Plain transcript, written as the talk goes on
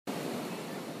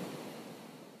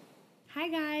Hi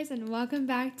guys, and welcome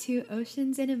back to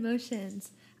Oceans and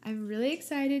Emotions. I'm really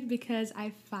excited because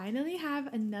I finally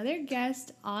have another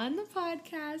guest on the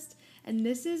podcast, and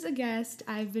this is a guest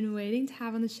I've been waiting to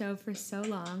have on the show for so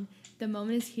long. The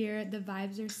moment is here, the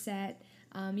vibes are set.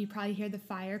 You probably hear the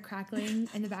fire crackling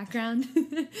in the background.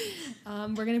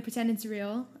 We're going to pretend it's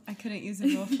real. I couldn't use a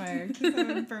real fire because I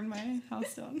would burn my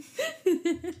house down.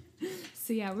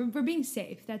 So yeah, we're being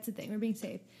safe. That's the thing. We're being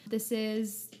safe. This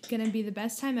is going to be the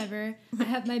best time ever. I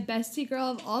have my bestie girl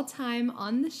of all time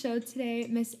on the show today,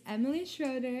 Miss Emily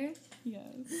Schroeder. Yes.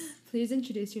 Please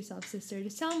introduce yourself, sister.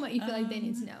 Just tell them what you feel like they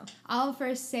need to know. I'll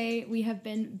first say we have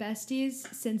been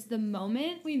besties since the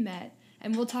moment we met,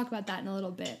 and we'll talk about that in a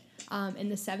little bit, in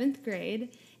the 7th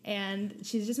grade. And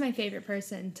she's just my favorite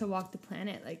person to walk the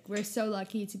planet. Like, we're so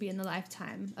lucky to be in the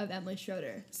lifetime of Emily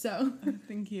Schroeder. So,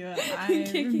 thank you. I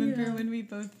remember when we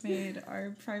both made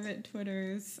our private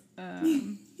Twitters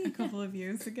a couple of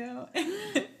years ago,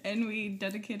 and we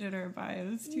dedicated our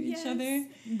bios to each other.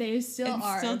 They still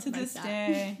are. Still to this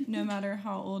day, no matter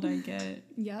how old I get,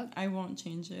 I won't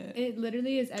change it. It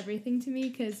literally is everything to me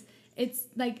because it's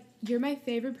like, you're my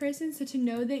favorite person. So to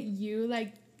know that you,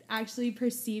 like, actually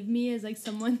perceive me as like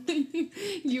someone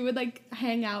you would like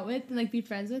hang out with and like be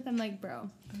friends with, I'm like, bro,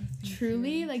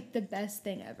 truly like the best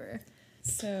thing ever.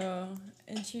 So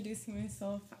introducing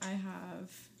myself, I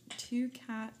have 2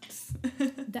 cats.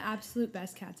 The absolute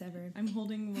best cats ever. I'm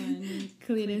holding one.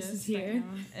 Cletus is here.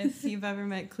 Right, if you've ever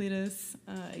met Cletus,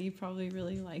 you probably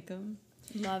really like him.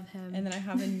 Love him. And then I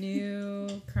have a new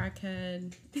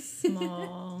crackhead,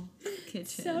 small kitten.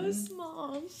 So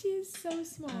small. She's so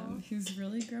small. Who's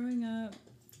really growing up.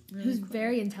 Really who's quick.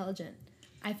 very intelligent.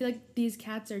 I feel like these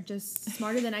cats are just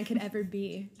smarter than I could ever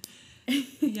be.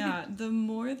 Yeah, the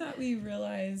more that we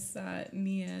realize that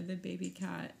Mia, the baby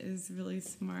cat, is really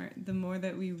smart, the more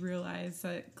that we realize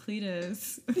that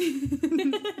Cletus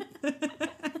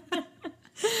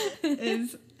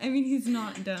is, I mean, he's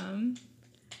not dumb.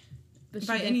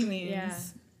 By any means. Yeah.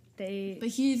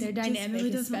 Their dynamic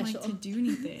really doesn't special. Like to do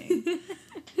anything.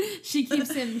 She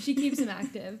keeps him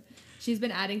active. She's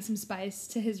been adding some spice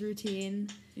to his routine.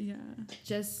 Yeah.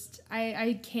 Just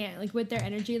I can't, like, with their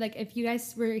energy, like if you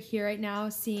guys were here right now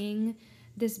seeing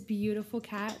this beautiful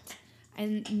cat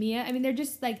and Mia, I mean they're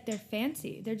just like, they're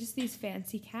fancy. They're just these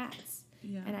fancy cats.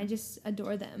 Yeah. And I just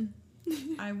adore them.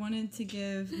 I wanted to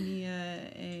give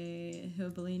Mia a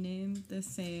hillbilly name, the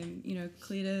same,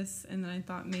 Cletus, and then I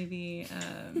thought maybe,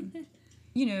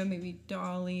 maybe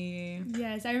Dolly.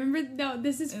 Yes, I remember. No,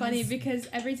 this is funny because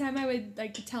every time I would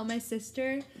like tell my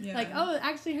sister, like, oh,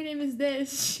 actually her name is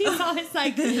this, she's always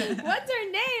like, what's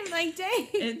her name? Like, dang.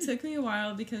 It took me a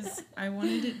while because I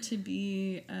wanted it to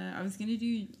be, I was going to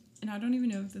do, and I don't even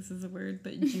know if this is a word,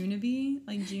 but Juniby,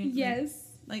 like June. Yes.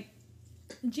 Like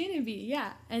Junebee,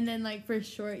 yeah. And then, like, for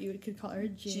short, you could call her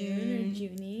June or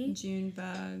Junie.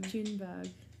 Junebug. Junebug.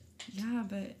 Yeah,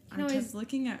 but I kept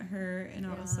looking at her, and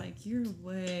I was like, you're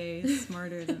way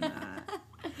smarter than that.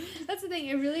 That's the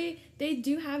thing. They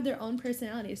do have their own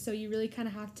personalities, so you really kind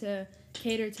of have to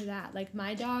cater to that. Like,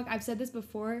 my dog, I've said this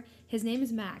before, his name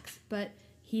is Max, but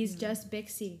he's just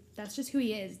Bixie. That's just who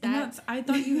he is. I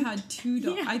thought you had 2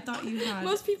 dogs. Yeah. I thought you had...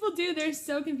 Most people do. They're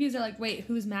so confused. They're like, wait,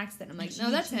 who's Max then? I'm like, no,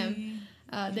 that's him.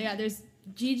 There's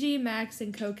Gigi, Max,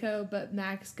 and Coco, but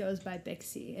Max goes by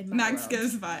Bixie in my Max world.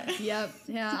 goes by. Yep.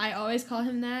 Yeah, I always call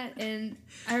him that. And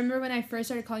I remember when I first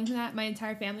started calling him that, my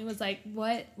entire family was like,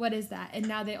 what is that? And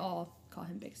now they all call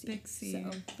him Bixie. Bixie.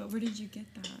 So, but where did you get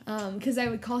that? Because I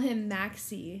would call him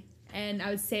Maxie, and I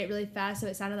would say it really fast so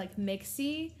it sounded like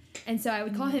Mixie. And so I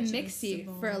would call him Mixie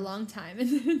for a long time. And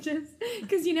then just,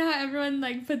 because you know how everyone,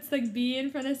 like, puts, like, B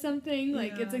in front of something?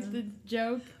 Like, it's, like, the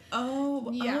joke. Oh,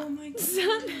 yeah. Oh, my God.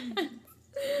 So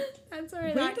that's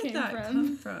where that came from.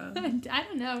 Come from? I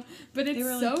don't know. But it's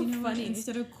so funny.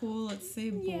 Instead of cool, let's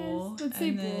say bull. Yes, let's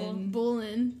say bull.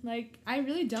 Bullin'. Like, I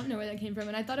really don't know where that came from.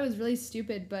 And I thought it was really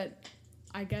stupid, but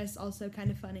I guess also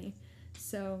kind of funny.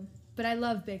 So... But I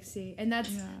love Bixie, and that's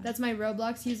my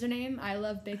Roblox username. I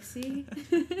love Bixie.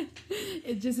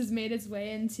 It just has made its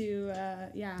way into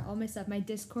all my stuff. My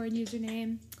Discord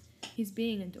username. He's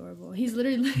being adorable. He's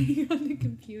literally laying on the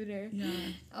computer. Yeah.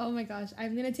 Oh my gosh,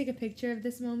 I'm gonna take a picture of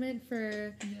this moment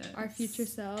for our future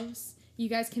selves. You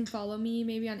guys can follow me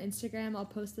maybe on Instagram. I'll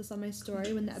post this on my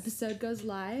story when the episode goes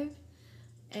live,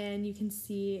 and you can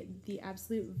see the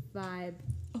absolute vibe.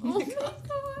 Oh my god.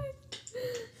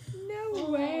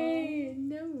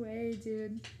 No way,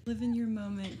 dude. Live in your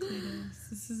moment, Cletus.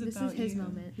 This is his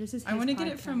moment. This is his I want to get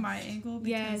podcast. it from my angle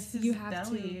because his you have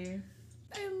belly.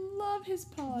 To. I love his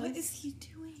paws. What is he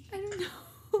doing? I don't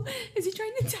know. Is he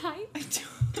trying to type? I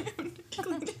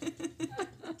don't.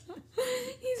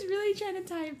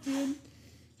 even type, dude.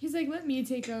 He's like, let me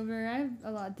take over. I have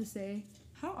a lot to say.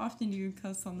 How often do you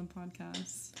cuss on the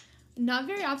podcast? Not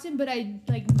very often, but I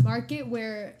like mark it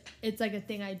where it's like a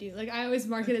thing I do. Like I always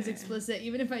mark it as explicit,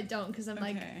 even if I don't, because I'm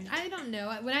like, I don't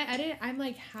know. When I edit, I'm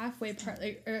like halfway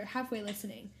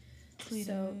listening.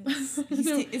 So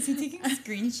is he taking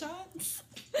screenshots?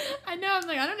 I know. I'm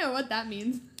like, I don't know what that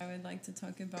means. I would like to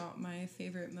talk about my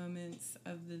favorite moments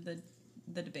of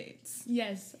the debates.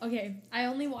 Yes. Okay. I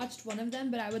only watched one of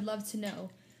them, but I would love to know,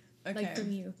 like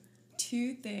from you.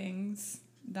 2 things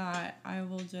that I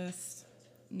will just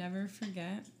never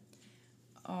forget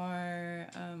are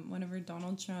whenever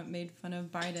Donald Trump made fun of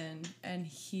Biden and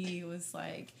he was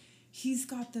like, he's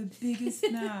got the biggest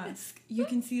mask. You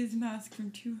can see his mask from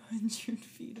 200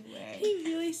 feet away. He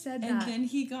really said that. And then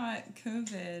he got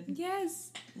COVID.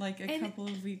 Yes. Like a couple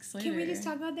of weeks later. Can we just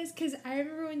talk about this? Because I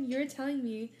remember when you were telling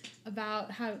me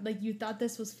about how like you thought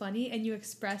this was funny and you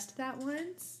expressed that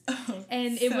once. Oh,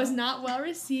 and it was not well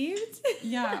received.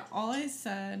 Yeah, all I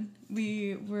said,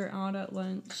 we were out at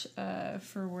lunch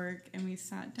for work and we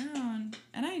sat down.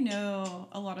 And I know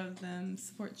a lot of them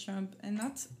support Trump and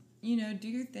that's, you know, do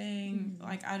your thing. Mm-hmm.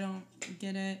 Like, I don't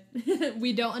get it.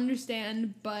 We don't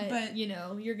understand, but, you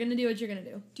know, you're going to do what you're going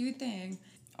to do. Do your thing.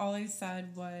 All I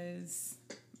said was,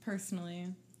 personally,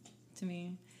 to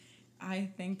me, I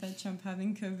think that Trump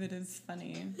having COVID is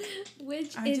funny.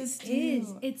 Which it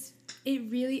is.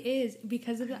 It really is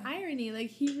because of the irony.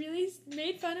 Like, he really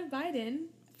made fun of Biden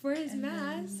for his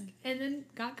mask and then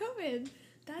got COVID.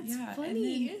 That's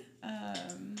funny. And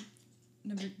then,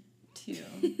 number 2.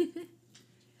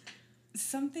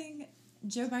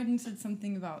 Joe Biden said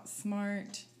something about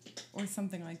smart or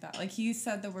something like that. Like, he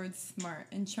said the word smart,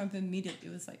 and Trump immediately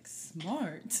was like,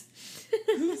 smart?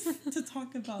 Who's to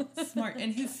talk about smart?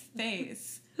 And his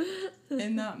face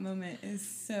in that moment is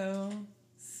so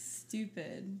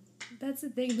stupid. That's the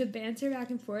thing, the banter back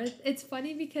and forth. It's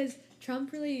funny because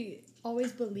Trump really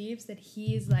always believes that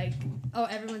he's like, oh,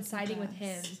 everyone's siding with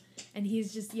him. And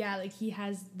he's just, like, he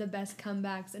has the best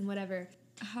comebacks and whatever.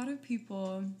 How do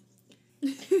people...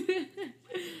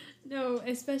 No,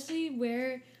 especially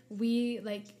where we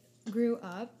like grew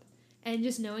up and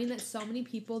just knowing that so many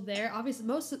people there, obviously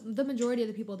the majority of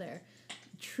the people there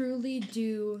truly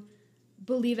do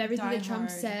believe everything that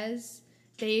Trump says.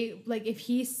 They like if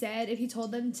he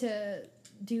told them to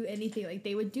do anything, like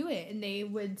they would do it and they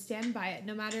would stand by it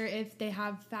no matter if they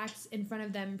have facts in front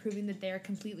of them proving that they're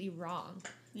completely wrong.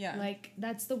 Yeah. Like,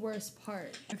 that's the worst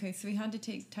part. Okay, so we had to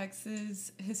take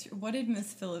Texas history. What did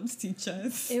Miss Phillips teach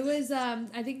us? It was,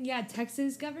 I think,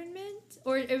 Texas government.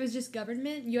 Or it was just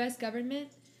government, U.S. government.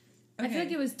 Okay. I feel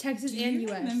like it was Texas and U.S. Do you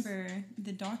remember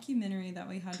the documentary that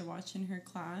we had to watch in her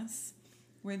class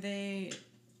where they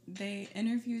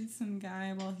interviewed some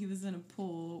guy while he was in a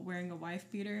pool wearing a wife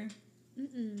beater?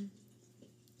 Mm-mm.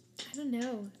 I don't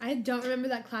know. I don't remember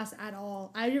that class at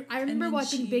all. I remember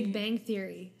watching Big Bang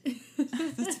Theory.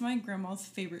 That's my grandma's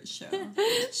favorite show.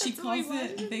 She calls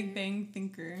it Big Bang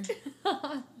Thinker.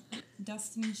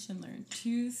 Destiny Schindler.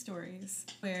 2 stories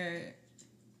where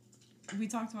we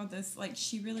talked about this. Like,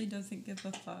 she really doesn't give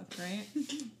a fuck, right?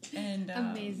 And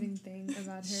amazing thing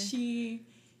about her.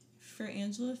 For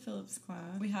Angela Phillips'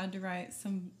 class, we had to write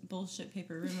some bullshit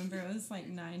paper. Remember, it was like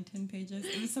 9-10 pages.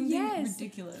 It was something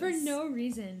ridiculous. For no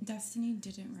reason. Destiny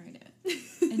didn't write it.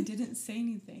 And didn't say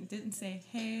anything. Didn't say,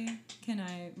 hey, can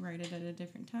I write it at a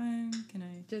different time? Can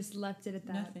I... Just left it at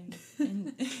that. Nothing.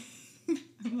 And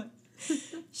I'm like,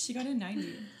 she got a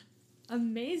 90.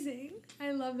 Amazing.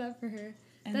 I love that for her.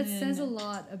 And that says a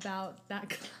lot about that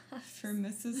class. For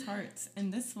Mrs. Hart's.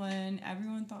 And this one,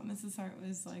 everyone thought Mrs. Hart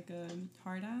was like a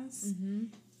hard ass. Mm-hmm.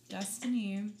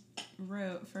 Destiny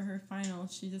wrote for her final,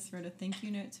 she just wrote a thank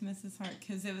you note to Mrs. Hart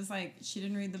because it was like she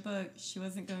didn't read the book. She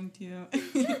wasn't going to.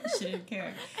 She didn't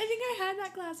care. I think I had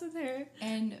that class with her.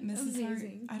 And Mrs. Hart,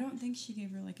 I don't think she gave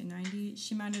her like a 90.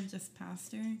 She might have just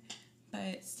passed her.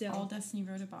 But still, all Destiny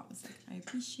wrote about was like, I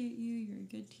appreciate you. You're a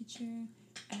good teacher.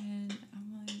 And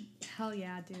I'm like... Hell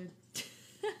yeah, dude.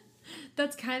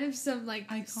 That's kind of some, like,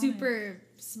 iconic. Super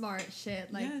smart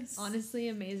shit. Like, honestly,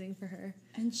 amazing for her.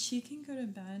 And she can go to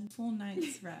bed, full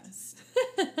night's rest.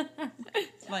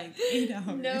 Like, 8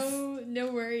 hours.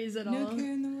 No worries at all. No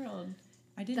care in the world.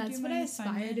 I didn't do my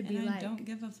assignment, to be and like. I don't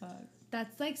give a fuck.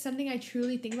 That's, like, something I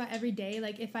truly think about every day.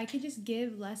 Like, if I could just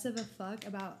give less of a fuck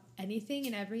about anything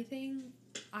and everything,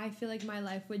 I feel like my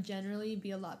life would generally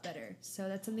be a lot better. So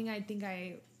that's something I think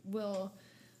I will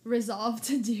resolve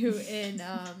to do in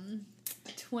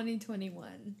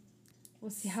 2021.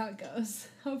 We'll see how it goes.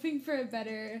 Hoping for a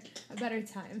better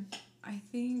time. I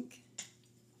think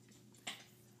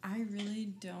I really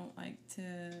don't like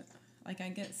to like I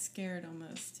get scared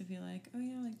almost to be like, oh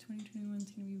yeah, like 2021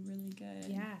 is gonna be really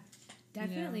good. Yeah,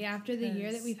 definitely. After the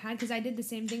year that we've had, because I did the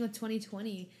same thing with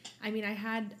 2020. I mean, I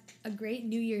had a great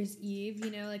New Year's Eve,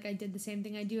 you know, like I did the same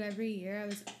thing I do every year. I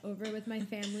was over with my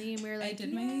family and we were like, I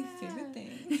did my favorite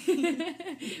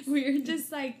thing. We were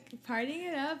just like partying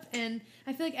it up, and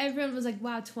I feel like everyone was like,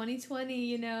 wow, 2020,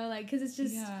 you know, like, because it's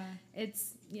just,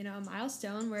 it's, you know, a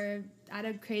milestone. We're at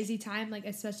a crazy time, like,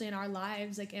 especially in our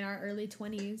lives, like in our early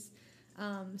 20s.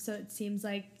 So it seems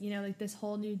like, you know, like this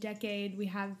whole new decade, we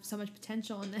have so much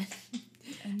potential, and then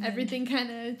everything kind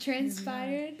of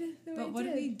transpired. But what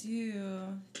do we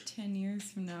do 10 years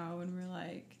from now when we're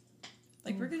like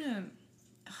we're gonna,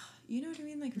 you know what I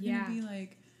mean? Like, we're gonna be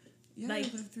like, we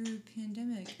lived through a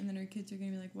pandemic, and then our kids are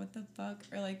gonna be like, what the fuck?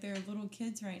 Or like, they're little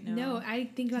kids right now. No, I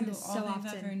think about this so often. All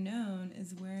they've ever known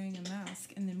is wearing a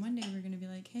mask, and then one day we're gonna be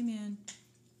like, hey man,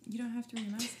 you don't have to wear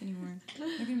a mask anymore.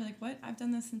 They're gonna be like, what? I've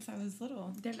done this since I was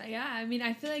little. Yeah, I mean,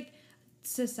 I feel like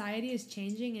society is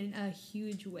changing in a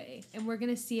huge way, and we're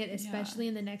gonna see it especially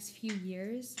in the next few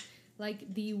years.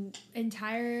 Like, the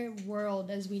entire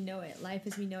world as we know it, life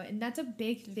as we know it, and that's a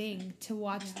big thing to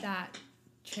watch that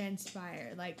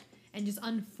transpire, like, and just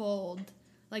unfold.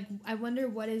 Like, I wonder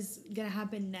what is gonna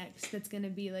happen next that's gonna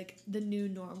be like the new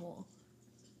normal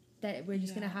that we're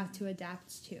just gonna have to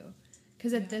adapt to.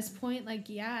 Because at this point, like,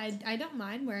 I don't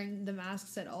mind wearing the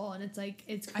masks at all. And it's like,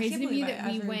 it's crazy to me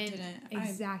that we went.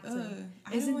 Exactly.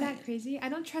 Isn't that crazy? I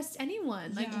don't trust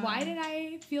anyone. Like, why did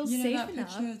I feel safe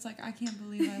enough? Picture, it's like, I can't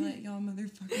believe I let y'all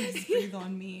motherfuckers breathe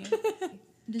on me.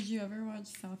 Did you ever watch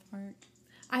South Park?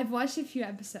 I've watched a few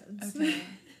episodes. Okay.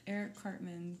 Eric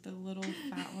Cartman, the little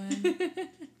fat one.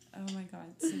 Oh my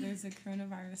god. So there's a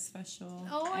coronavirus special.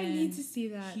 Oh, I need to see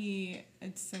that.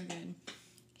 It's so good.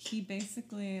 He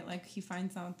basically, like, he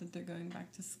finds out that they're going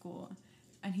back to school,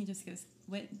 and he just goes,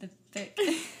 what the fuck?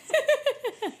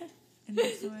 And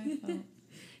that's how I felt.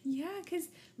 Yeah, because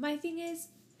my thing is,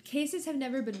 cases have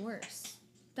never been worse.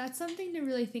 That's something to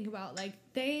really think about. Like,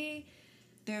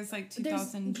 there's like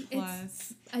 2,000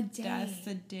 plus deaths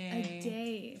a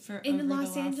day. For in over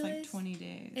Los the last, Angeles, like, 20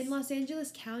 days. In Los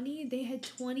Angeles County, they had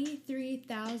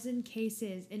 23,000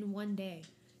 cases in one day.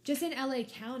 Just in LA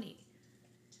County.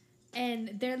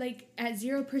 And they're, like, at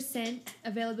 0%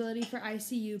 availability for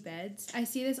ICU beds. I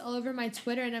see this all over my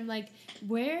Twitter, and I'm like,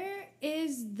 where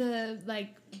is the,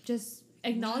 like, just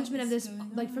acknowledgement of this,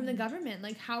 like, from the government?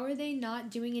 Like, how are they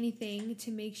not doing anything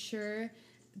to make sure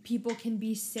people can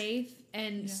be safe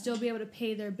and still be able to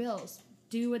pay their bills?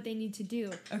 Do what they need to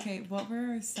do. Okay, what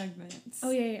were our segments?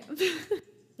 Oh, yeah.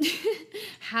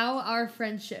 How our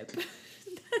friendship...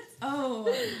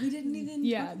 Oh, we didn't even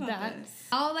talk about this.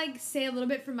 I'll, like, say a little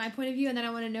bit from my point of view, and then I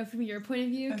want to know from your point of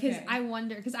view, because I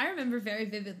wonder, because I remember very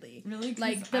vividly. Really?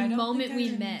 Like, the moment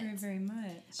we met. I don't remember very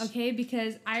much. Okay,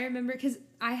 because I remember, because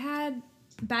I had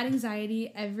bad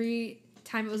anxiety every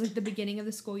time it was, like, the beginning of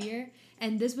the school year,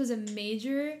 and this was a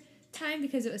major time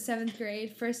because it was 7th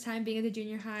grade, first time being at the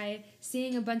junior high,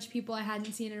 seeing a bunch of people I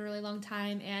hadn't seen in a really long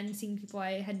time, and seeing people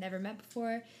I had never met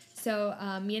before. So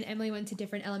me and Emily went to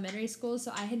different elementary schools,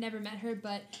 so I had never met her,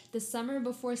 but the summer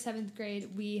before 7th grade,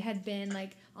 we had been,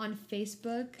 like, on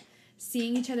Facebook,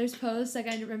 seeing each other's posts. Like,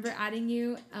 I remember adding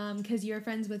you because you were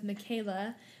friends with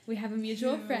Michaela. We have a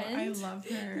mutual friend. I love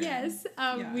her. Yes.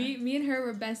 Me and her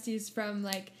were besties from,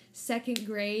 like, 2nd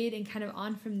grade and kind of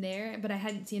on from there, but I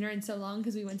hadn't seen her in so long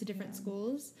because we went to different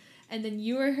schools. And then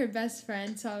you were her best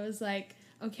friend, so I was like,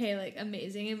 okay, like,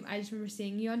 amazing. And I just remember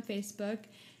seeing you on Facebook.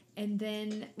 And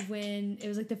then when it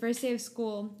was, like, the first day of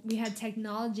school, we had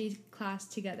technology class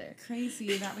together.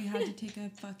 Crazy that we had to take a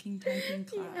fucking typing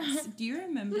class. Yeah. Do you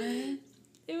remember?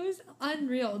 It was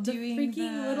unreal. The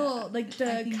freaking little, like,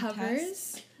 the covers.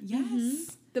 Tests? Yes.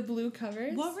 Mm-hmm. The blue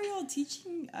covers. What were y'all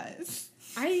teaching us?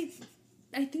 I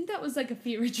think that was, like, a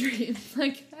fever dream.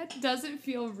 Like, that doesn't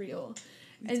feel real.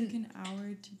 We took an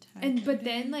hour to type. But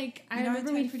then, like, I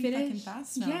remember we'd finish. Fucking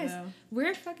fast now, though.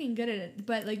 We're fucking good at it.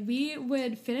 But, like, we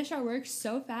would finish our work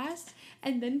so fast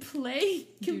and then play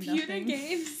computer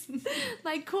games,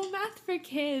 like Cool Math for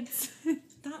Kids.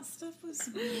 That stuff was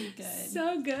really good.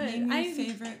 So good. Name your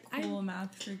favorite Cool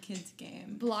Math for Kids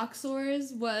game.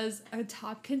 Blocksaurs was a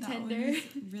top contender.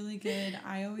 That was really good.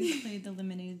 I always played the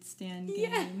lemonade stand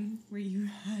game where you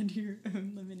had your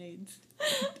own lemonades.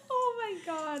 Oh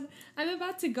my god. I'm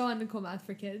about to go on to Cool Math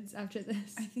for Kids after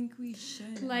this. I think we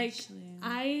should, like, actually.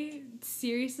 I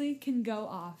seriously can go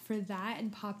off for that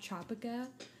and Pop Tropica.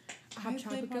 Pop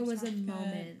Tropica was a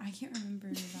moment. I can't remember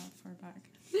that far back.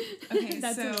 Okay,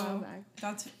 that's so a while back.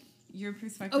 That's your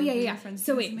perspective. Oh, yeah. Friends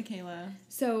so wait. Michaela.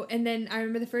 So, and then I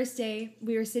remember the first day,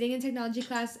 we were sitting in technology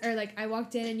class, or, like, I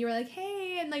walked in and you were like,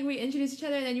 hey, and like we introduced each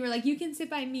other, and then you were like, you can sit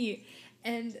by me.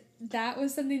 And that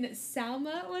was something that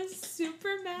Salma was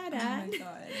super mad at. Oh my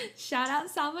god. Shout out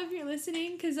Salma if you're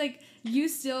listening, because like you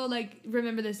still like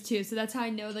remember this too, so that's how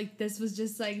I know like this was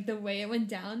just like the way it went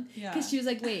down. Yeah. Because she was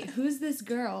like, wait, who's this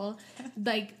girl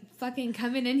like fucking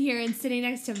coming in here and sitting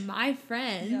next to my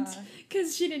friend?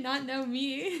 Because she did not know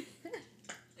me.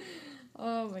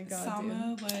 Oh my god.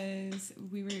 Salma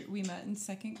we met in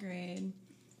 2nd grade.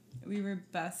 We were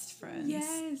best friends.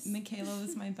 Yes. Michaela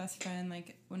was my best friend.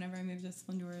 Like, whenever I moved to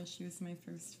Splendora, she was my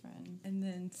first friend. And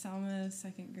then Salma,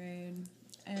 2nd grade.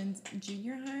 And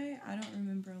junior high, I don't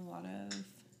remember a lot of,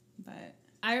 but...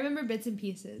 I remember bits and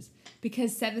pieces.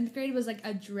 Because 7th grade was, like,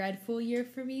 a dreadful year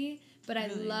for me. But I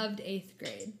loved 8th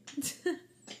grade.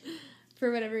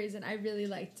 For whatever reason, I really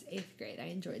liked 8th grade. I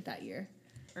enjoyed that year.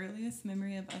 Earliest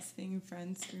memory of us being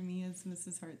friends for me is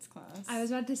Mrs. Hart's class. I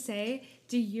was about to say,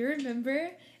 do you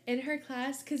remember in her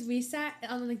class, because we sat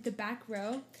on like the back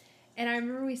row, and I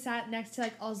remember we sat next to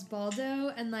like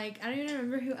Osvaldo and like I don't even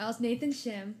remember who else, Nathan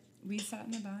Shim. We sat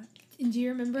in the back. And do you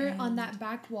remember on that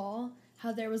back wall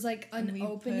how there was like an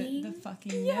opening? Put the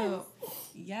fucking note.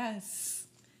 Yes.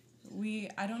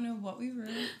 I don't know what we wrote.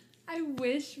 I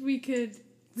wish we could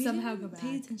somehow go back.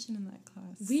 Pay attention in that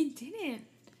class. We didn't.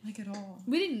 Like at all.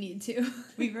 We didn't need to.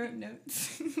 We wrote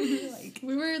notes.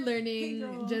 We were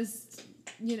learning, just,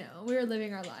 you know, we were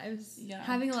living our lives. Yeah.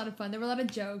 Having a lot of fun. There were a lot of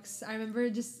jokes. I remember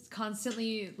just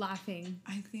constantly laughing.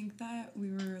 I think that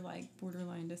we were like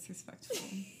borderline disrespectful.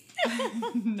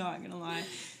 I'm not gonna lie.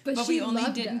 But we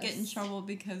only didn't get in trouble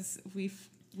because we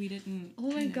didn't.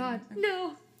 Oh my god.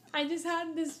 No. I just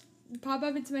had this pop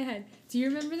up into my head. Do you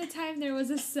remember the time there was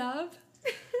a sub?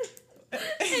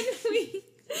 And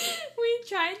we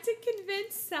tried to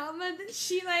convince Salma that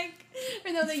she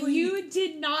you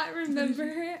did not remember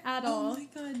her at all. Oh my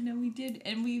god, no, we did.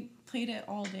 And we played it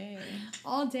all day.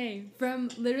 All day.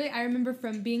 I remember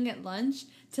from being at lunch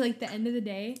to like the end of the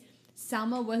day,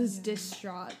 Salma was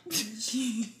distraught.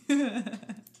 She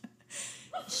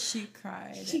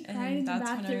cried. And in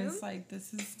that's when I was like,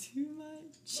 this is too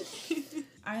much.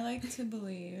 I like to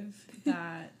believe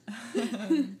that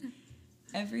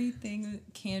everything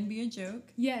can be a joke.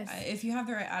 Yes. If you have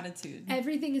the right attitude.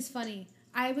 Everything is funny.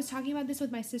 I was talking about this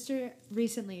with my sister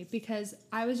recently because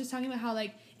I was just talking about how,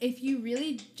 like, if you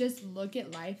really just look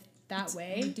at life that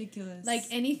way. Ridiculous. Like,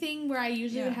 anything where I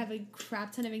usually would have a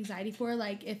crap ton of anxiety for,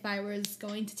 like, if I was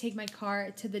going to take my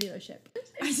car to the dealership.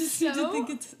 I just need to think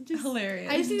it's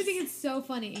hilarious. I just need to think it's so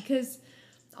funny because,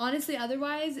 honestly,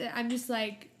 otherwise, I'm just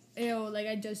like, ew, like,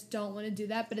 I just don't want to do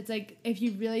that. But it's like, if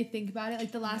you really think about it,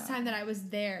 like, the last time that I was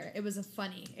there, it was a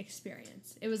funny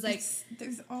experience. It was like,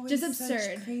 there's always just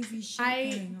absurd. Such crazy shit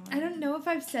going on. I don't know if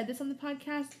I've said this on the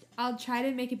podcast. I'll try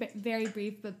to make it very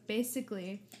brief, but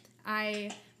basically,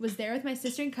 I was there with my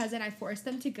sister and cousin. I forced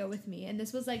them to go with me, and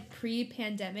this was like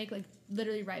pre-pandemic, like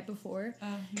literally right before.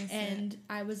 And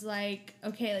I was like,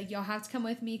 okay, like y'all have to come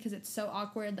with me because it's so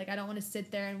awkward. Like I don't want to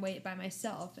sit there and wait by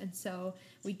myself. And so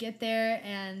we get there,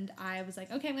 and I was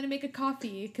like, okay, I'm gonna make a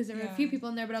coffee because there were a few people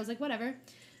in there, but I was like, whatever.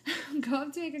 Go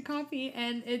up to make a coffee,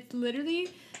 and it's literally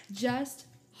just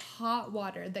hot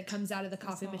water that comes out of the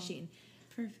coffee machine.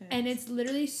 Perfect. And it's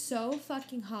literally so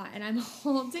fucking hot. And I'm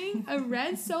holding a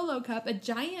red Solo cup, a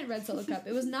giant red Solo cup.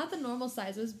 It was not the normal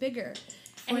size. It was bigger.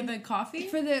 For the coffee?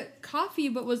 For the coffee,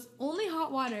 but was only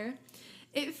hot water.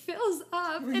 It fills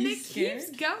up and it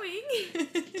keeps going.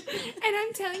 And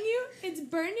I'm telling you, it's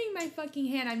burning my fucking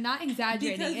hand. I'm not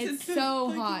exaggerating. It's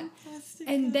so hot.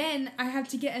 And then I have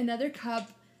to get another cup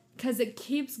because it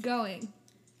keeps going.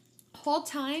 Whole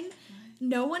time,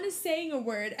 no one is saying a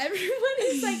word. Everyone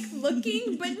is like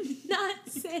looking but not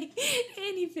saying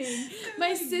anything.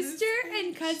 My sister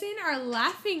and cousin are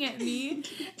laughing at me,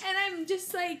 and I'm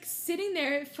just like sitting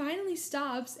there. It finally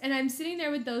stops, and I'm sitting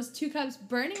there with those two cups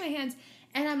burning my hands,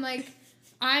 and I'm like,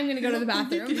 I'm gonna go to the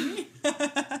bathroom.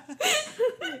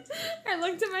 I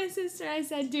looked at my sister. I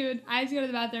said, dude, I have to go to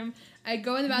the bathroom. I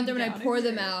go in the bathroom and I pour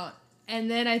them out,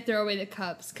 and then I throw away the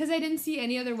cups because I didn't see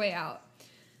any other way out.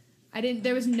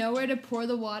 There was nowhere to pour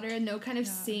the water, no kind of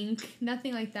sink,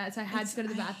 nothing like that, so I had to go to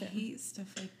the bathroom. I hate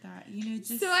stuff like that, you know,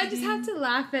 just I just have to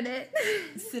laugh at it.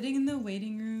 Sitting in the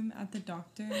waiting room at the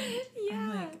doctor,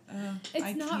 I'm like,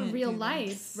 it's not real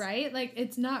life, right? Like,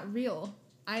 it's not real.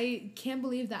 I can't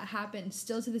believe that happened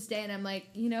still to this day, and I'm like,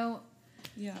 you know,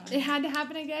 it had to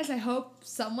happen, I guess. I hope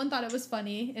someone thought it was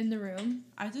funny in the room.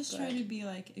 I just try to be,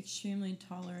 like, extremely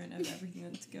tolerant of everything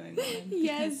that's going on.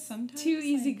 Yes, sometimes, too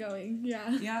easygoing,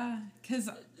 Yeah, because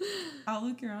I'll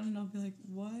look around and I'll be like,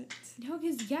 what? No,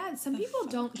 because, some people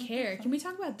don't care. Can we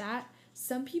talk about that?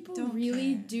 some people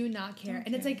really do not care.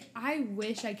 And it's like, I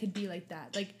wish I could be like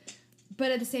that. Like,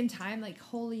 but at the same time, like,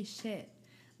 holy shit.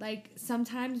 Like,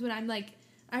 sometimes when I'm like,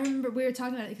 I remember we were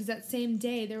talking about it because that same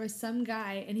day there was some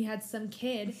guy and he had some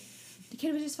kid. The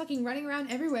kid was just fucking running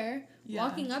around everywhere,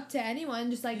 walking up to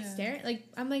anyone, just like staring. Like,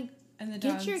 I'm like, and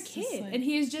get your kid. Like, and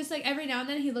he's just like, every now and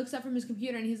then he looks up from his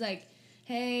computer and he's like,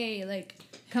 hey, like,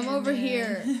 come over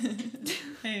here.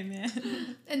 Hey, man.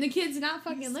 And the kid's not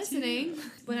fucking listening.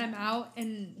 When I'm out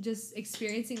and just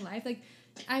experiencing life, like,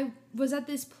 I was at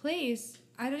this place,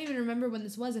 I don't even remember when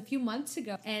this was, a few months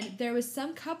ago, and there was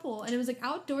some couple, and it was, like,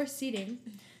 outdoor seating,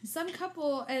 some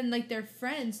couple and, like, their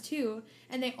friends, too,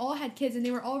 and they all had kids, and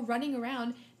they were all running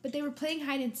around, but they were playing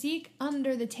hide and seek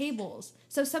under the tables.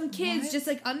 So some kids just,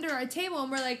 like, under our table,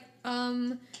 and we're like,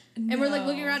 and we're, like,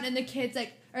 looking around, and the kids,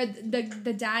 like, or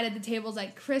the dad at the table's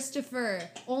like, Christopher,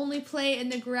 only play in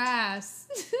the grass.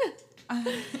 And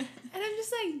I'm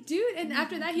just like, dude. And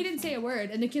after that, he didn't say a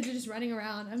word. And the kids are just running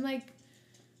around. I'm like,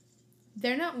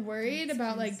 they're not worried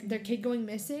about, like, their kid going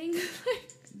missing?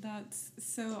 That's,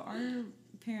 so our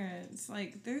parents,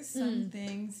 like, there's some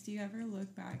things, do you ever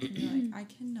look back and you're like, I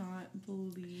cannot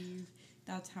believe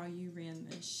that's how you ran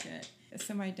this shit.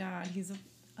 So my dad, he's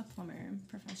a plumber,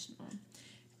 professional.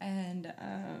 And,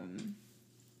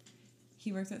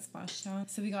 he worked at Splash Town,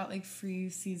 so we got, like, free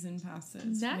season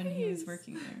passes when he was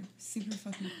working there. Super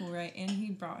fucking cool, right? And he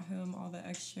brought home all the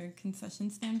extra concession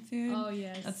stand food. Oh,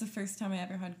 yes. That's the first time I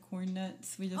ever had corn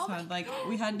nuts. We just had, like,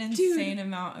 we had an insane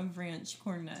amount of ranch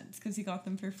corn nuts because he got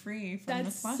them for free from the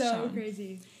Splash Town. That's so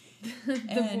crazy.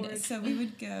 And so we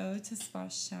would go to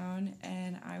Splash Town,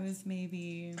 and I was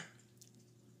maybe...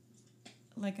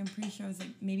 like, I'm pretty sure I was, like,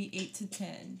 maybe 8 to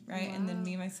 10, right? Wow. And then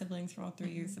me and my siblings were all 3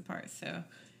 years apart, so...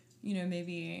 you know,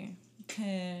 maybe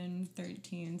 10,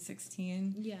 13,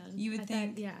 16. Yeah. You would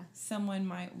think someone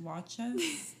might watch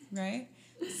us, right?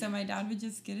 So my dad would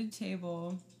just get a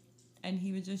table, and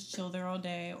he would just chill there all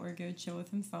day or go chill with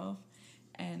himself.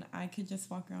 And I could just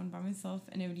walk around by myself,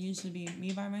 and it would usually be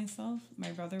me by myself,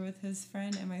 my brother with his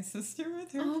friend, and my sister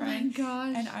with her friend. Oh, my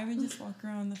gosh. And I would just walk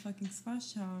around the fucking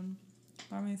Splash Town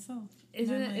by myself.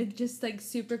 Isn't it just, like,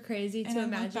 super crazy to imagine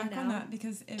now? And I look back on that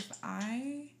because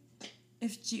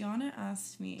if Gianna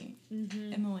asked me,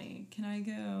 Emily, can I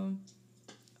go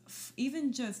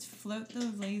even just float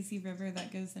the lazy river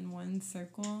that goes in one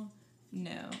circle?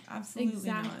 No, absolutely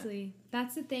not. Exactly.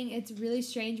 That's the thing. It's really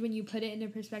strange when you put it into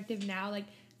perspective now. Like,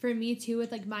 for me, too,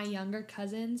 with, like, my younger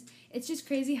cousins, it's just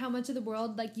crazy how much of the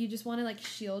world, like, you just want to, like,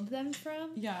 shield them from.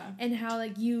 Yeah. And how,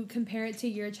 like, you compare it to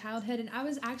your childhood. And I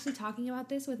was actually talking about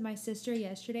this with my sister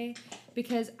yesterday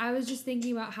because I was just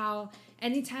thinking about how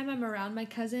anytime I'm around my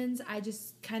cousins, I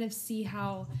just kind of see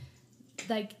how,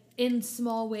 like, in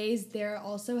small ways, they're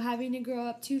also having to grow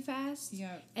up too fast.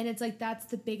 Yeah. And it's, like, that's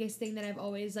the biggest thing that I've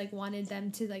always, like, wanted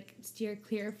them to, like, steer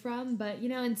clear from. But, you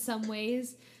know, in some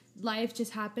ways... life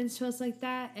just happens to us like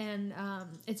that, and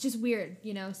it's just weird,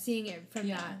 you know, seeing it from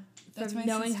from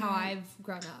knowing how I've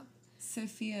grown up.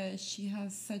 Sophia, she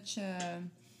has such a,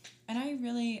 and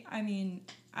I mean,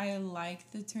 I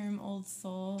like the term old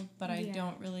soul, but I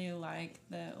don't really like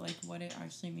what it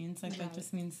actually means. Like, that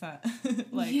just means that,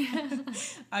 like,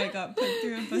 I got put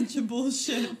through a bunch of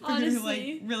bullshit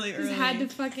honestly, like, really early. Just had to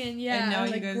fucking, and now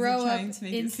like, you guys grow are trying to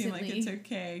make instantly. it seem like it's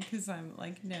okay, because I'm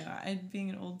like, no, being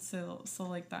an old soul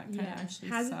like that kind of actually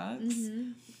sucks.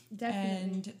 Definitely.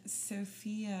 And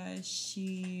Sophia,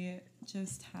 she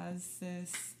just has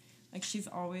this... like, she's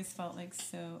always felt, like,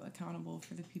 so accountable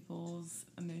for the people's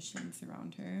emotions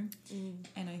around her.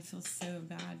 And I feel so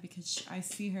bad because I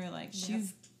see her, like,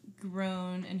 she's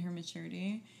grown in her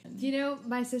maturity. Do you know,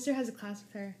 my sister has a class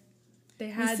with her. They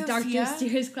had Dr.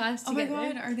 Steer's class together. Oh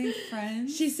my God, are they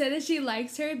friends? She said that she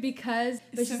likes her because,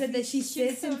 but she said that she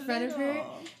sits in front of her,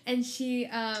 and she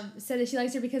said that she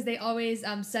likes her because they always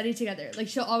study together. Like,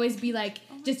 she'll always be like,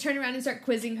 just turn around and start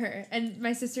quizzing her. And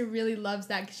my sister really loves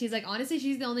that because she's like, honestly,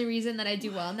 she's the only reason that I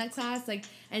do well in that class. Like,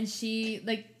 and she,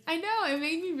 like, I know, it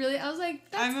made me really, I was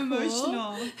like, that's I'm cool.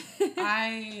 emotional.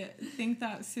 I think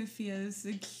that Sophia is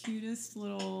the cutest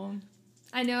little...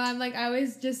 I know, I'm like, I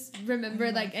always just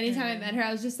remember, like, anytime I met her,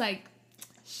 I was just like,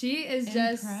 she is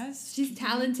impressed. She's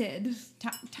talented.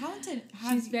 Talented.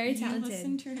 She's very talented. You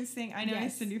listen to her sing? I know I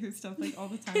send you her stuff, like, all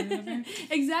the time, remember?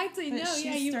 Exactly. But no,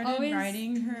 she started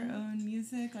writing her own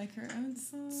music, like, her own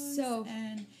songs. So,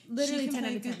 and literally she can 10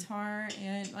 play out of 10. guitar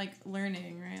and, like,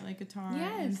 learning, right? Like, guitar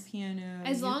and piano.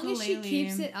 As long as she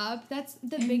keeps it up, that's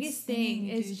the biggest thing.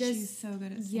 Is dude, just... she's so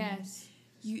good at singing. Yes.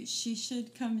 She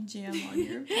should come jam on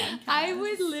your podcast. I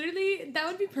would literally... that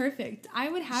would be perfect. I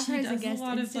would have her as a guest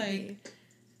instantly.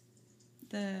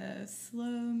 the slow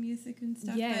music and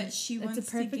stuff, yes, but she wants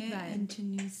to get into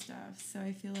new stuff. So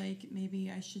I feel like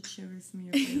maybe I should show her some of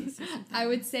your playlists or something. I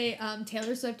would say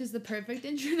Taylor Swift is the perfect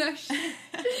introduction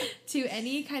to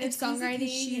any kind of songwriting.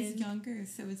 She's younger,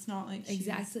 so it's not like she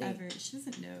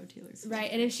doesn't know Taylor Swift. Right,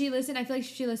 and if she listened, I feel like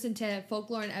if she listened to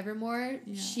Folklore and Evermore,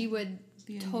 she would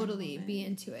totally be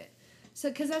into it. So,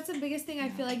 because that's the biggest thing, I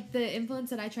feel like the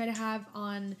influence that I try to have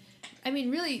on, I mean,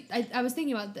 really, I was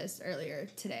thinking about this earlier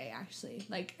today, actually.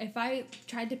 Like, if I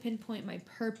tried to pinpoint my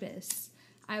purpose,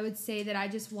 I would say that I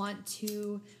just want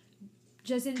to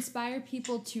just inspire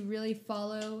people to really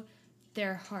follow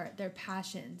their heart, their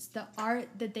passions, the art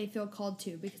that they feel called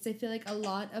to, because I feel like a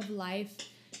lot of life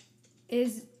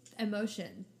is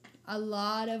emotion. A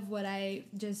lot of what I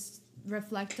just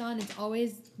reflect on is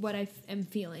always what I am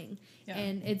feeling. Yeah.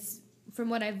 And it's, from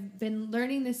what I've been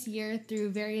learning this year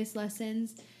through various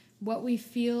lessons, what we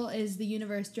feel is the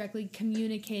universe directly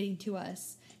communicating to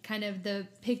us, kind of the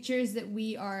pictures that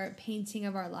we are painting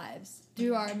of our lives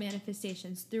through our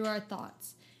manifestations, through our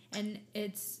thoughts. And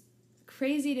it's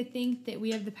crazy to think that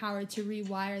we have the power to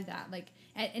rewire that, like,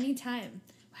 at any time.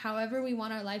 However we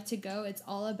want our life to go, it's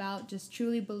all about just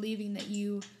truly believing that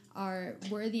you are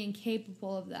worthy and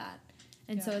capable of that.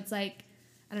 And so it's like,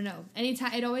 I don't know,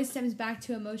 anytime, it always stems back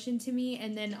to emotion to me,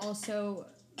 and then also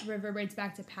reverberates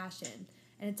back to passion.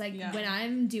 And it's like, when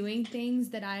I'm doing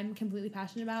things that I'm completely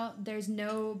passionate about, there's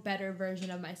no better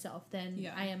version of myself than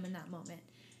I am in that moment.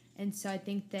 And so I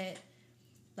think that,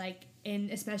 like,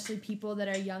 in especially people that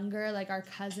are younger, like our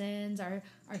cousins, our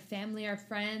family, our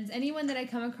friends, anyone that I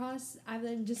come across,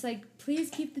 I'm just like, please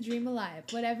keep the dream alive.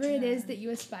 Whatever it is that you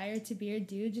aspire to be or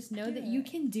do, just know that you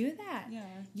can do that. Yeah.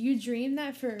 You dream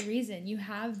that for a reason. You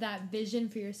have that vision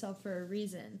for yourself for a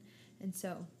reason. And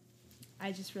so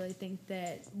I just really think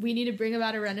that we need to bring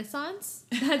about a renaissance.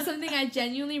 That's something I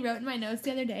genuinely wrote in my notes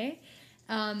the other day.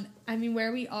 I mean,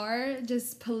 where we are,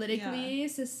 just politically,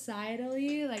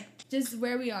 societally, like, just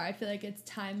where we are, I feel like it's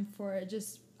time for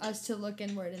just us to look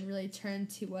inward and really turn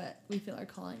to what we feel our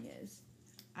calling is.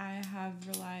 I have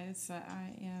realized that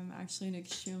I am actually an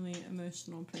extremely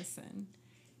emotional person.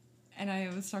 And I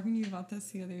was talking to you about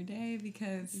this the other day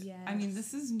because, I mean,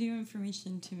 this is new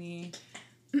information to me.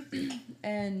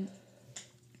 And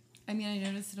I mean,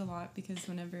 I notice it a lot because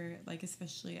whenever, like,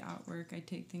 especially at work, I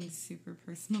take things super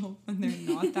personal when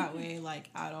they're not that way, like,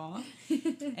 at all.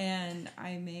 And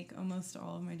I make almost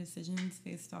all of my decisions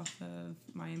based off of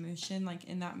my emotion, like,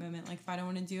 in that moment. Like, if I don't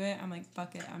want to do it, I'm like,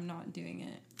 fuck it, I'm not doing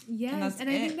it. Yes, and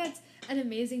I think that's an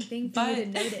amazing thing for you to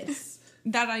notice.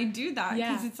 That I do that,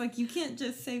 because it's like, you can't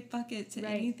just say fuck it to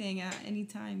anything at any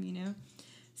time, you know?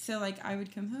 So, like, I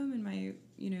would come home and my,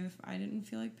 you know, if I didn't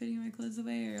feel like putting my clothes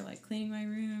away or, like, cleaning my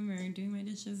room or doing my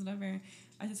dishes, whatever,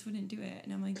 I just wouldn't do it.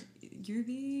 And I'm like, you're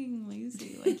being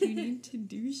lazy. Like, you need to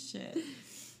do shit.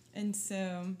 And so,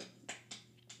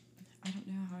 I don't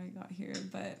know how I got here,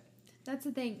 but... That's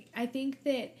the thing. I think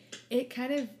that it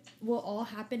kind of will all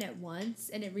happen at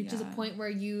once, and it reaches a point where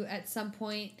you, at some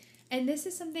point... And this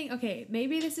is something, okay,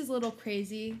 maybe this is a little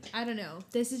crazy. I don't know.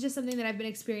 This is just something that I've been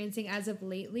experiencing as of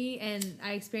lately, and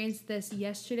I experienced this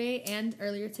yesterday and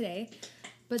earlier today.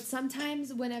 But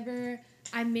sometimes whenever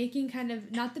I'm making kind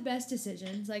of not the best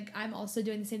decisions, like, I'm also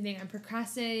doing the same thing. I'm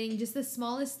procrastinating just the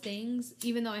smallest things,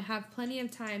 even though I have plenty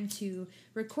of time to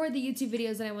record the YouTube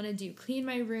videos that I want to do, clean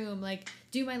my room, like,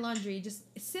 do my laundry, just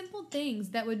simple things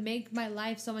that would make my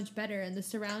life so much better and the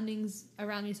surroundings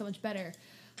around me so much better.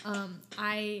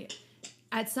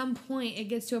 At some point, it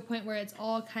gets to a point where it's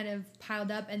all kind of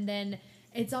piled up, and then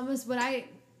it's almost what I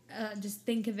just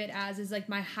think of it as is like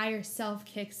my higher self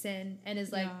kicks in and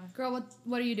is like, girl,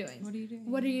 what are you doing? What are you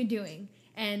doing? What are you doing?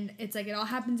 And it's like it all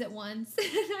happens at once.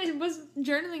 I was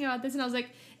journaling about this, and I was like,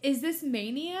 is this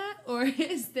mania, or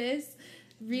is this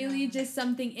really just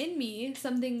something in me,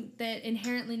 something that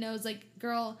inherently knows, like,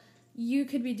 girl, you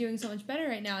could be doing so much better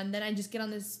right now? And then I just get on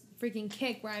this freaking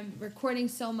kick where I'm recording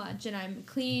so much and I'm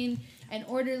clean and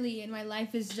orderly and my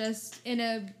life is just in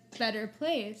a better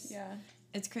place. Yeah.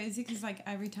 It's crazy because, like,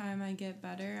 every time I get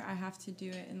better, I have to do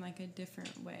it in, like, a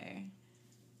different way.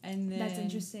 And then... That's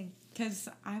interesting. Because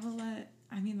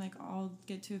I'll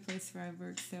get to a place where I've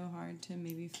worked so hard to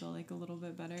maybe feel, like, a little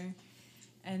bit better.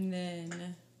 And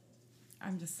then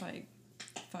I'm just like,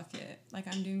 fuck it. Like,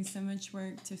 I'm doing so much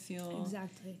work to feel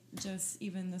just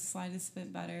even the slightest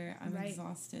bit better. I'm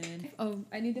exhausted. Oh,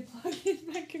 I need to plug in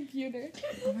my computer.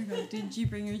 Oh my god, did you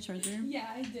bring your charger? Yeah,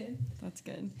 I did. That's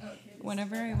good. Okay,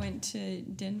 whenever I went to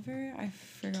Denver, I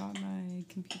forgot my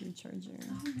computer charger.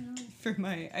 Oh no.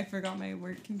 I forgot my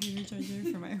work computer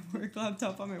charger for my work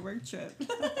laptop on my work trip.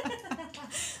 I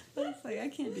was like, I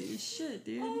can't do shit,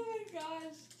 dude. Oh my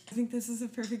gosh. I think this is a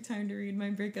perfect time to read my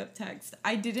breakup text.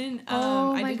 I didn't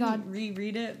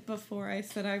reread it before I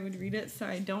said I would read it, so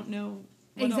I don't know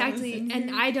what exactly. all was in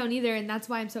And here. I don't either, and that's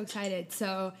why I'm so excited.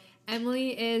 So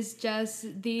Emily is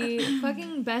just the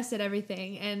fucking best at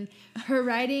everything, and her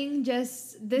writing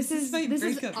just this is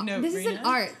an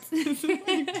art. This is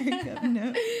my breakup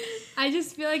note. I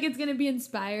just feel like it's gonna be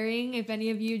inspiring if any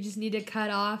of you just need to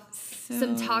cut off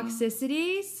some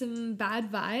toxicity, some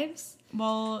bad vibes.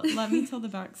 Well, let me tell the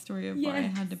backstory of why I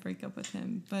had to break up with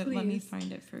him, but let me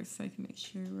find it first so I can make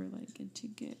sure we're like good to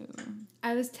go.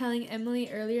 I was telling Emily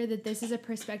earlier that this is a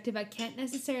perspective I can't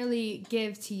necessarily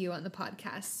give to you on the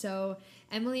podcast. So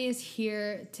Emily is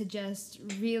here to just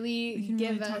really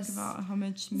give us talk about how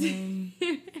much men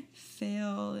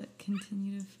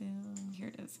continue to fail. Here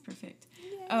it is, perfect.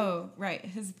 Yay. Oh, right.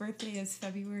 His birthday is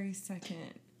February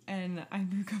 2nd. And I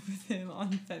broke up with him on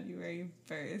February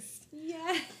 1st.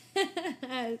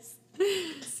 Yes.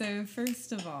 So,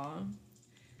 first of all,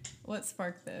 what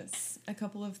sparked this? A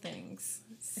couple of things.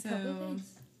 A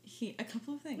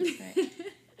couple of things, right?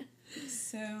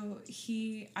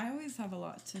 I always have a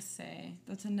lot to say.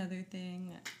 That's another thing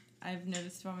I've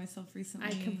noticed about myself recently.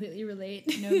 I completely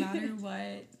relate. No matter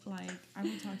what, like, I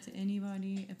will talk to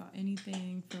anybody about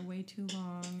anything for way too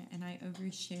long, and I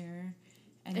overshare.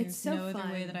 And there's no other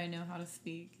way that I know how to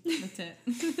speak. That's it.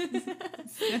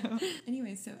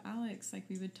 So Alex, like,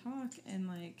 we would talk, and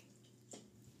like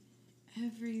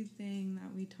everything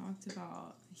that we talked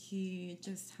about, he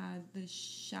just had the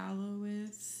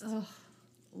shallowest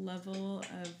level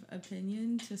of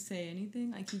opinion to say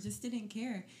anything. Like, he just didn't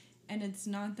care. And it's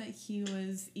not that he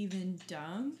was even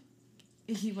dumb.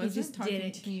 He wasn't just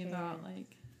talking to me about,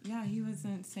 like, he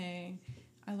wasn't saying,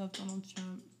 I love Donald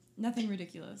Trump. Nothing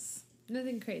ridiculous.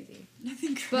 Nothing crazy.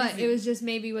 Nothing crazy. But it was just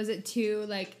maybe, was it too,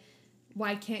 like,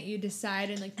 why can't you decide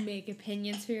and, like, make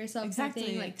opinions for yourself? Exactly.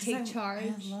 Something, like, take charge.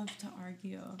 I love to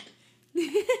argue.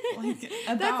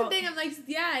 That's the thing. I'm like,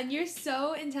 and you're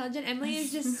so intelligent. Emily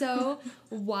is just so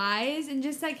wise and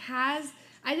just, like, I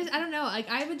don't know. Like,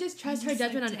 I would just trust her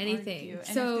judgment on anything. And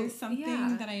so, if there's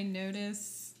something that I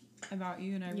notice about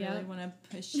you and I really want to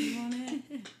push you on it,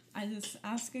 I just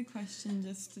ask a question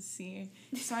just to see.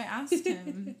 So I asked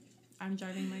him... I'm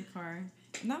driving my car.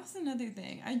 And that was another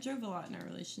thing. I drove a lot in our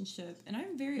relationship. And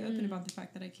I'm very open about the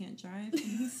fact that I can't drive. And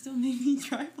he still made me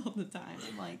drive all the time.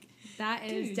 I'm like, that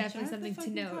is definitely something to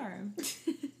note.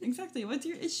 Exactly. What's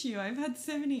your issue? I've had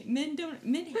so many... Men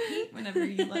hate whenever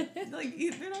you like, they're not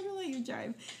going to let you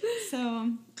drive.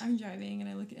 So I'm driving and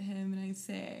I look at him and I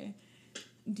say,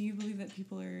 do you believe that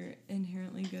people are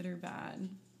inherently good or bad?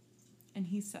 And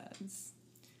he says,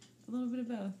 a little bit of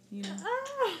both, you know?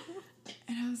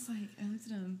 And I was like, I looked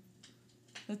at him.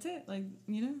 That's it. Like,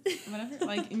 you know, whatever.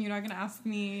 Like, and you're not going to ask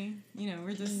me, you know,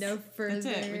 we're just... No further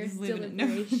that's it. We're just leaving it. No,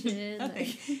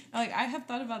 nothing. Like, I have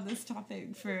thought about this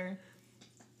topic for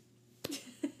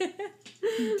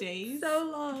days. So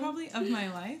long. Probably of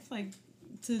my life, like,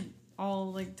 to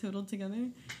all, like, total together.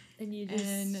 And you just...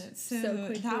 And so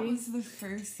quickly. That was the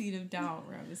first seed of doubt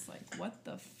where I was like, what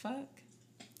the fuck?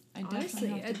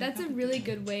 Honestly, that's a really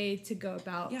good way to go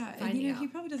about finding out. He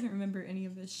probably doesn't remember any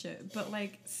of this shit. But,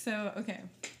 like, so, okay.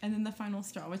 And then the final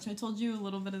straw, which I told you a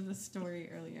little bit of the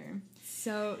story earlier.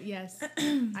 So, yes.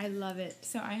 I love it.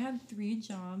 So, I had 3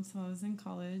 jobs while I was in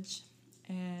college.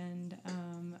 And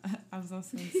I was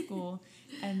also in school.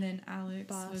 And then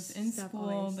Alex was in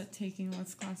school, but taking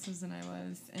less classes than I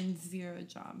was. And 0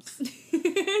 jobs.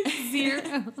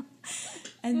 0.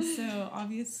 And so,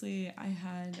 obviously, I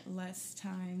had less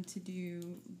time to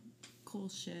do cool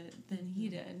shit than he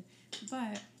did.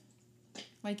 But,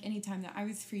 like, anytime that I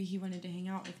was free, he wanted to hang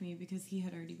out with me because he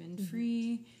had already been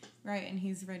free, right? And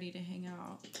he's ready to hang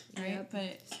out, right? Yep.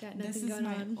 But this is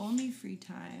my only free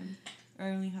time, or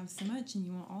I only have so much, and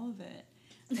you want all of it.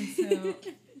 And so,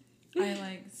 I,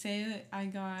 like, say I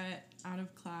got out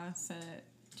of class at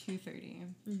 2:30.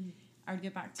 I would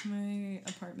get back to my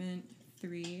apartment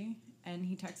 3, and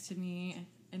he texted me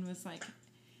and was like,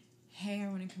 hey, I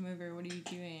want to come over. What are you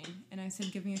doing? And I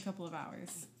said, give me a couple of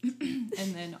hours,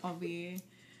 and then I'll be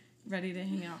ready to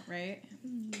hang out, right?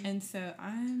 And so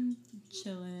I'm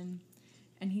chilling,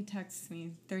 and he texts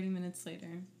me 30 minutes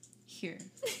later, here.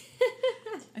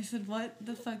 I said, what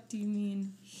the fuck do you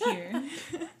mean, here?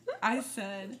 I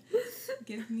said,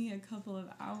 give me a couple of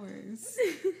hours.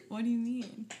 What do you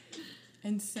mean?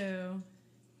 And so...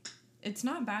 It's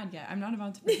not bad yet. I'm not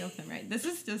about to break up with him, right? This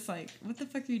is just like, what the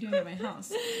fuck are you doing at my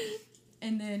house?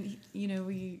 And then, you know,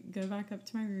 we go back up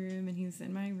to my room, and he's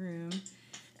in my room.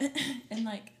 And,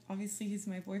 like, obviously he's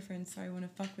my boyfriend, so I want to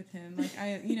fuck with him. Like,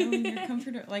 when you're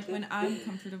comfortable, like, when I'm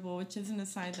comfortable, which isn't a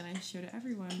side that I show to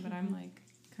everyone, but I'm, like,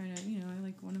 trying to, I,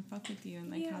 like, want to fuck with you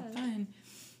and, like, have fun.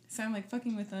 So I'm, like,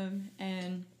 fucking with him,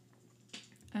 and,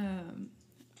 I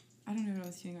don't know what I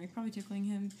was doing, like, probably tickling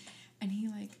him, and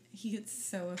he gets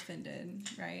so offended,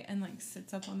 right, and, like,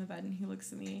 sits up on the bed, and he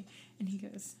looks at me, and he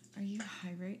goes, "Are you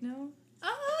high right now?"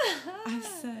 I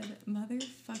said,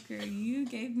 "Motherfucker, you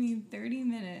gave me 30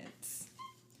 minutes.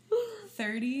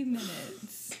 30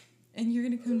 minutes. And you're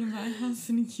going to come to my house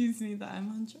and accuse me that I'm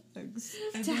on drugs."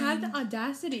 To have the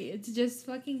audacity to just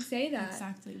fucking say that.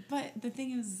 Exactly. But the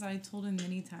thing is I told him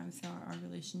many times throughout our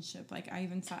relationship, like, I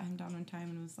even sat him down one time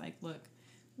and was like, "Look,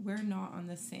 we're not on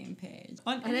the same page.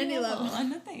 On any level. On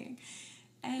nothing."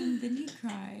 And then he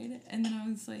cried. And then I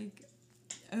was like,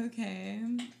 "Okay."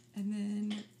 And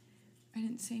then I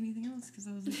didn't say anything else because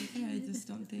I was like, okay, I just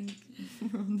don't think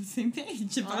we're on the same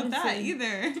page about that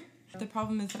either. The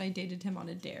problem is that I dated him on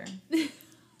a dare.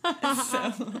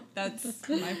 So that's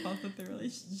my fault that the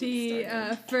relationship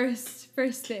started.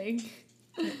 First thing.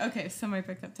 Okay, so my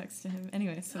breakup text to him.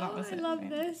 Anyway, so that was it. I love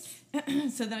this.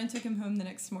 So then I took him home the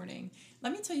next morning.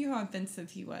 Let me tell you how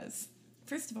offensive he was.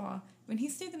 First of all, when he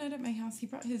stayed the night at my house, he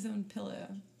brought his own pillow.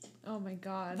 Oh my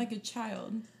God. Like a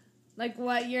child. Like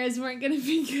what? Yours weren't going to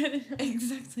be good enough.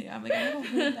 Exactly. I'm like, I have a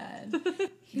whole bed.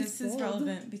 This is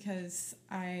relevant because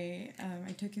I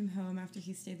took him home after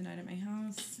he stayed the night at my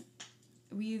house.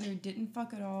 We either didn't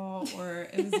fuck at all or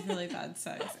it was really bad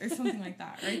sex or something like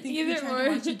that. Or I think we tried to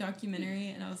watch a documentary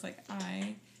and I was like,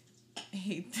 I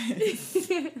hate this.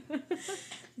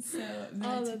 So then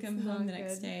I took him home the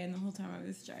next day, and the whole time I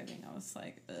was driving, I was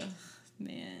like, ugh,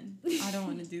 man, I don't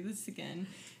want to do this again.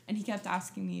 And he kept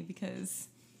asking me because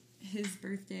his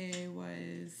birthday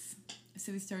was,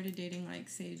 so we started dating, like,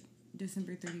 say,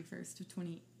 December 31st of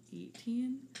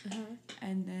 2018.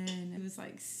 And then it was,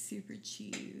 like, super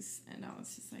cheese. And I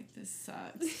was just like, this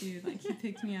sucks, dude. Like, he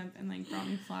picked me up and, like, brought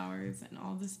me flowers and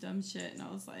all this dumb shit. And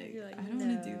I was like, I don't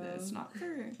want to do this. Not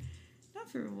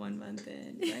for 1 month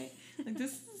in, right? Like,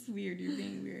 this is weird. You're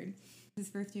being weird. His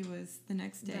birthday was the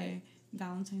next day. Right.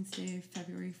 Valentine's Day,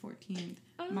 February 14th.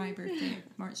 Oh, my birthday,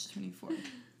 March 24th.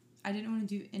 I didn't want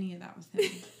to do any of that with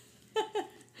him.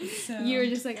 So you were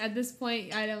just like, at this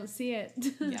point, I don't see it.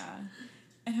 Yeah.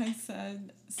 And I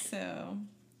said, so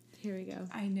here we go.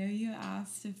 I know you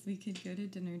asked if we could go to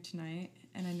dinner tonight,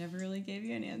 and I never really gave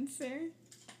you an answer.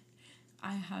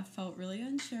 I have felt really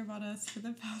unsure about us for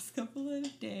the past couple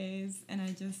of days, and I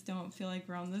just don't feel like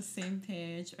we're on the same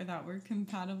page or that we're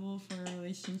compatible for a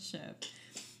relationship.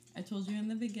 I told you in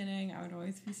the beginning I would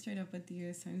always be straight up with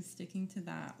you, so I'm sticking to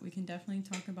that. We can definitely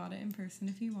talk about it in person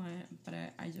if you want, but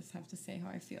I just have to say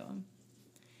how I feel.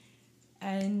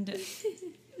 And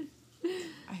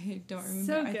I don't remember.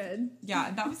 So good.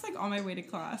 Yeah, that was like on my way to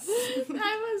class.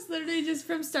 I was literally just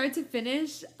from start to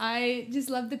finish. I just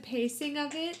love the pacing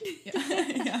of it.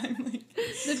 Yeah, I'm like,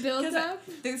 the build up.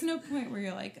 There's no point where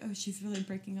you're like, oh, she's really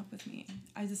breaking up with me.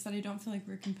 I just said I don't feel like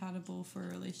we're compatible for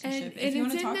a relationship. And you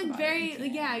want to talk about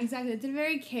it, yeah, exactly. It's in a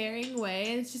very caring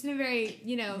way, and it's just in a very,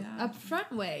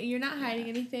 upfront way. You're not hiding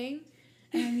anything.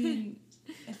 And I mean,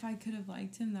 if I could have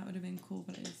liked him, that would have been cool,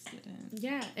 but I just didn't.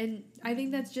 Yeah, and I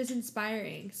think that's just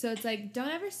inspiring. So it's like, don't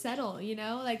ever settle,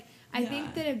 Like, I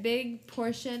think that a big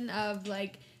portion of,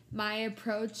 like, my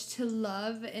approach to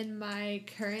love in my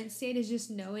current state is just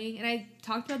knowing, and I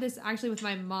talked about this actually with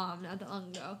my mom not that long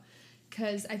ago,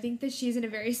 because I think that she's in a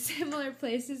very similar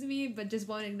place as me, but just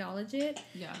won't acknowledge it.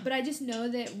 Yeah. But I just know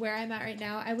that where I'm at right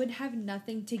now, I would have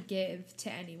nothing to give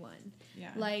to anyone.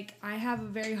 Yeah. Like, I have a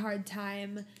very hard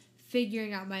time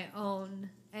figuring out my own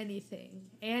anything,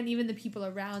 and even the people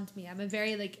around me. I'm a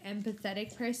very, like,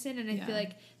 empathetic person, and I feel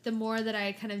like the more that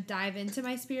I kind of dive into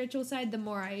my spiritual side, the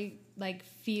more I, like,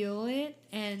 feel it.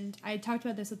 And I talked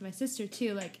about this with my sister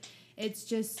too. Like, it's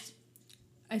just,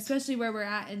 especially where we're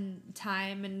at in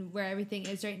time and where everything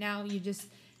is right now, you just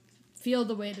feel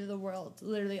the weight of the world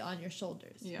literally on your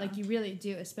shoulders. Like, you really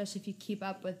do, especially if you keep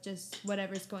up with just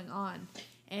whatever's going on.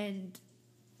 And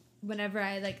whenever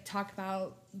I, like, talk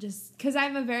about, just because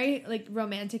I'm a very, like,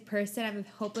 romantic person, I'm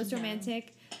a hopeless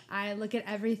romantic. I look at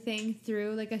everything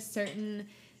through, like, a certain,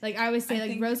 like, I always say,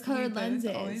 like, rose-colored lenses.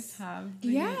 I always have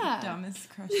the dumbest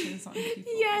crushes on people.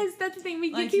 Yes, that's the thing.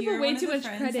 We like, give people way too much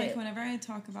friends, credit. Like, whenever I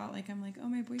talk about, like, I'm like, oh,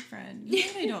 my boyfriend. You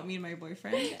know, I don't mean my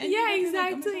boyfriend. And yeah,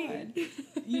 exactly. Like,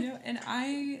 oh my God. And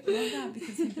I love that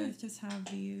because we both just have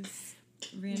these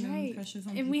random crushes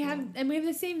on people. And we have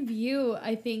the same view,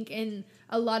 I think, in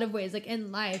a lot of ways, like,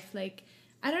 in life. Like,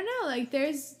 I don't know, like,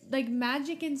 there's, like,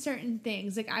 magic in certain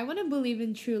things. Like, I want to believe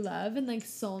in true love and, like,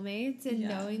 soulmates and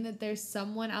knowing that there's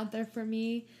someone out there for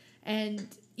me. And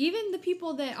even the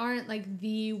people that aren't like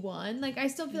the one, like I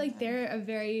still feel like they're a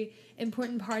very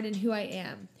important part in who I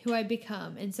am, who I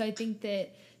become. And so I think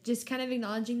that just kind of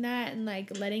acknowledging that and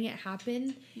like letting it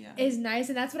happen is nice.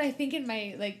 And that's what I think in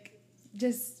my like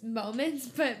just moments.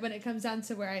 But when it comes down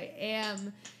to where I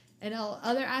am and all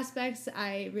other aspects,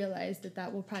 I realize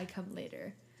that will probably come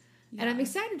later. And I'm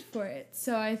excited for it.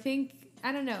 So I think,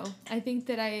 I don't know, I think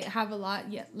that I have a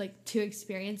lot yet like to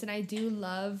experience, and I do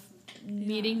love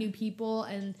meeting new people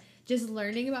and just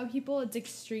learning about people. It's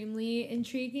extremely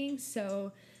intriguing.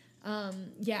 So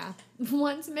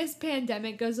once Miss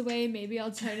Pandemic goes away, maybe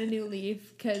I'll turn a new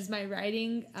leaf, because my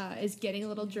writing is getting a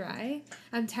little dry.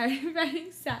 I'm tired of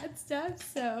writing sad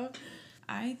stuff. So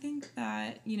I think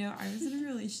that, I was in a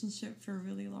relationship for a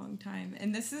really long time,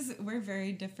 and we're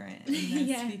very different in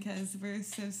this because we're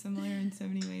so similar in so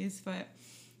many ways. But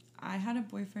I had a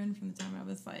boyfriend from the time I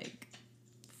was like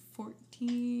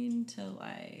 14 to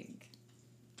like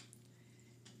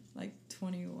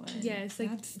 21. Yes,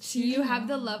 like you have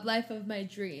the love life of my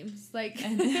dreams. Like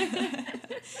and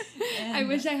I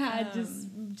wish I had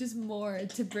just more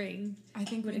to bring. I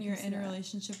think when you're in a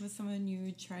relationship with someone,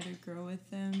 you try to grow with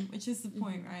them, which is the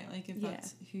point, right? Like if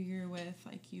that's who you're with,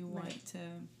 like you want to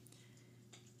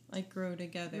like grow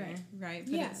together, right?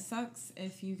 But it sucks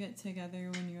if you get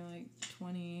together when you're like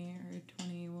 20 or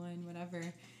 21, whatever.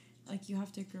 Like you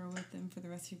have to grow with them for the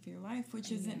rest of your life,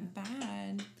 which isn't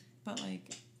bad, but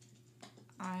like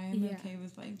I'm okay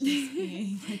with like just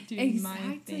being like doing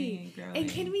my thing and growing. And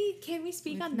can we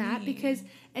speak on that? Because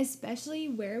especially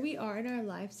where we are in our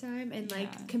lifetime and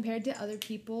like compared to other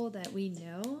people that we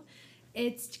know,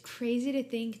 it's crazy to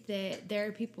think that there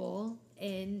are people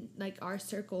in like our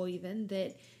circle even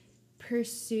that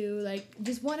pursue like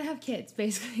just want to have kids,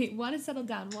 basically want to settle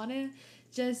down, want to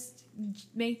just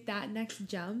make that next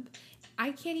jump.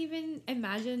 I can't even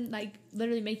imagine like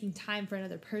literally making time for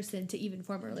another person to even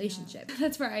form a relationship.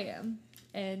 That's where I am.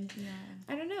 And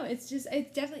I don't know, it's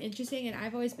definitely interesting. And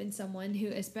I've always been someone who,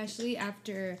 especially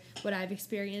after what I've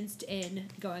experienced in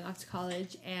going off to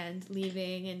college and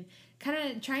leaving and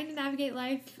kind of trying to navigate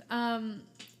life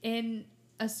in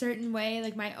a certain way,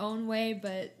 like my own way,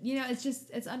 but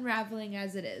it's unraveling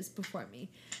as it is before me.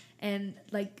 And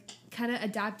like kind of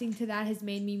adapting to that has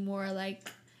made me more like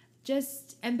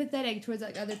just empathetic towards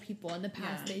like other people and the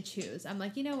paths they choose. I'm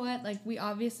like, you know what? Like we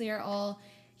obviously are all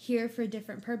here for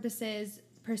different purposes,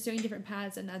 pursuing different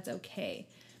paths, and that's okay.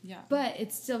 Yeah. But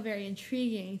it's still very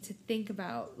intriguing to think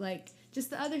about like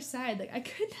just the other side. Like I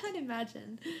could not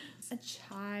imagine a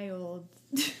child.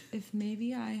 If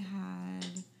maybe I had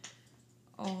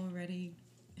already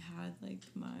had like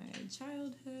my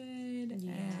childhood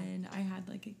and I had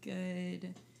like a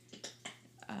good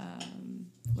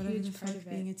whatever the fuck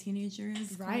being a teenager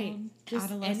is called.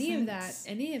 Just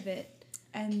any of it.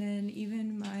 And then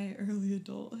even my early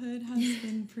adulthood has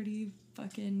been pretty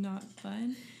fucking not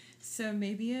fun. So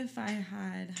maybe if I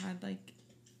had like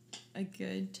a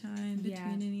good time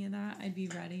between any of that, I'd be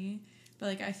ready. But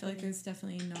like I feel like there's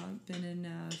definitely not been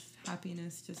enough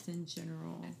happiness just in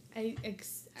general. I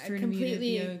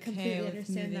completely with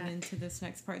moving into this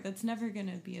next part. That's never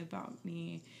gonna be about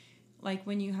me. Like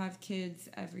when you have kids,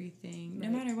 everything, no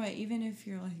matter what, even if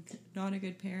you're like not a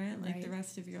good parent, like the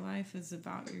rest of your life is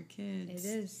about your kids. It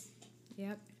is.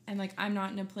 Yep. And like I'm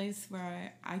not in a place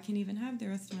where I can even have the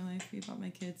rest of my life be about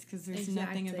my kids because there's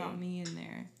nothing about me in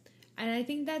there. And I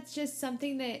think that's just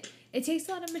something that it takes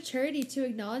a lot of maturity to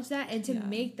acknowledge that and to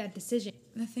make that decision.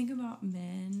 The thing about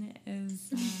men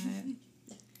is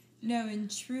that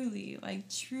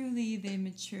truly they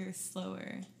mature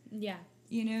slower. Yeah.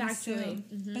 Factually.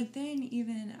 So, but then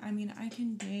even, I mean, I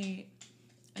can date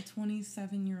a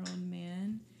 27-year-old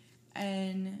man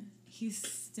and he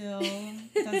still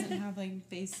doesn't have, like,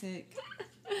 basic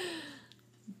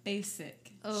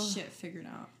shit figured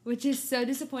out. Which is so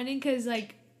disappointing because,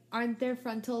 like, aren't their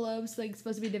frontal lobes, like,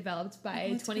 supposed to be developed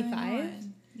by 25?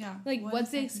 Yeah. Like,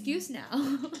 what's the excuse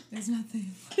now? There's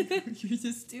nothing. Like, you're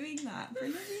just doing that for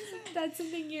no reason. That's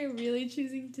something you're really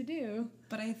choosing to do.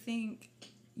 But I think...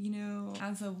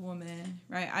 as a woman,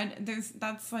 right?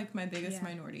 That's like my biggest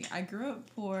minority. I grew up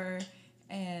poor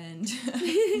and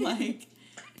like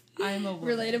I'm a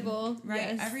woman. Relatable, right?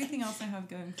 Yes. Everything else I have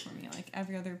going for me, like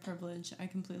every other privilege, I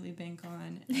completely bank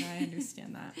on, and I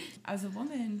understand that. As a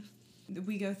woman,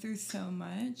 we go through so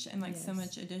much and like so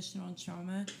much additional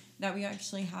trauma that we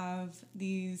actually have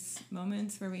these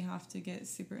moments where we have to get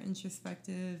super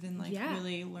introspective and like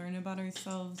really learn about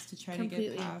ourselves to try to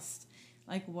get past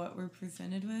like what we're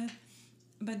presented with.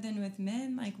 But then with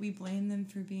men, like, we blame them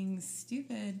for being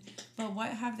stupid. But what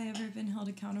have they ever been held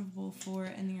accountable for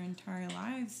in their entire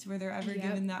lives where they're ever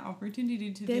given that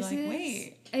opportunity to be like,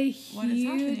 wait, what is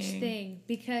happening? This is a huge thing.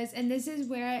 Because, and this is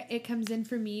where it comes in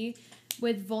for me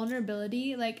with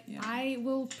vulnerability. Like, I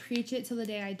will preach it till the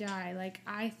day I die. Like,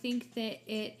 I think that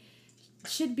it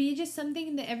should be just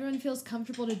something that everyone feels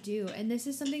comfortable to do. And this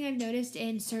is something I've noticed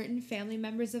in certain family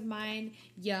members of mine,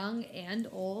 young and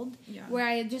old, where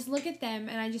I just look at them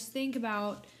and I just think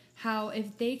about how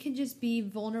if they could just be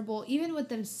vulnerable, even with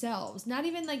themselves, not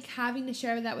even like having to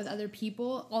share that with other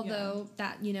people, although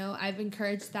that, you know, I've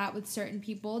encouraged that with certain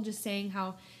people, just saying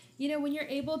how, you know, when you're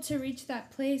able to reach that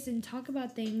place and talk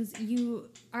about things, you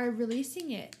are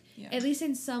releasing it, at least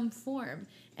in some form.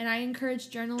 And I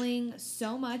encourage journaling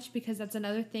so much because that's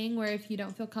another thing where if you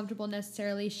don't feel comfortable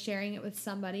necessarily sharing it with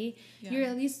somebody, you're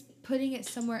at least putting it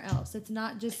somewhere else. It's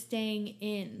not just staying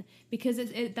in, because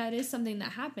that is something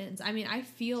that happens. I mean, I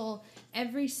feel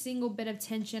every single bit of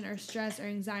tension or stress or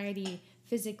anxiety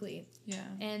physically. Yeah.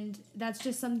 And that's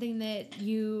just something that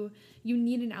you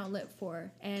need an outlet for.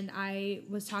 And I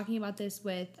was talking about this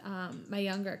with my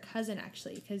younger cousin,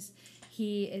 actually, because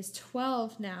he is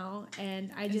 12 now,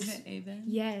 and Is it Avon?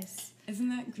 Yes. Isn't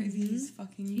that crazy? Mm-hmm. He's 12.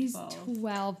 He's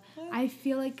 12. What? I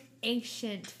feel like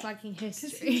ancient fucking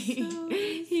history.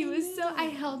 He was so... I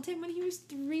held him when he was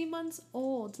 3 months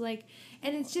old. Like,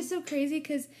 and it's just so crazy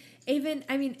because Avon...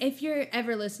 I mean, if you're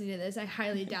ever listening to this, I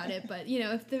highly doubt it, but, you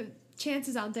know, if the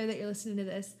chances out there that you're listening to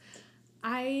this,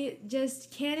 I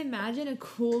just can't imagine a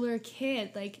cooler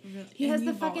kid. Like, he has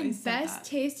the fucking best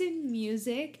taste in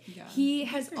music. Yeah. He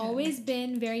has always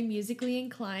been very musically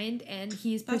inclined, and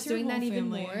he's pursuing that even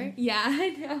more. Yeah, I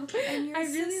know. And I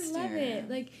really love it.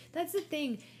 Like, that's the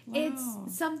thing. Wow.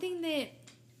 It's something that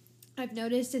I've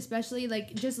noticed, especially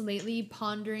like just lately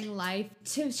pondering life,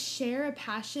 to share a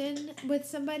passion with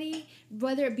somebody,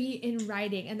 whether it be in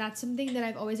writing. And that's something that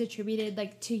I've always attributed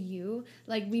like to you.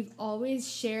 Like, we've always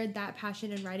shared that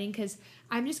passion in writing, because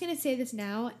I'm just going to say this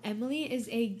now. Emily is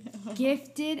a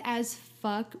gifted as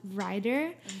fuck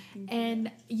writer, and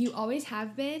you always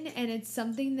have been. And it's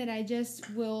something that I just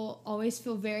will always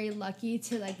feel very lucky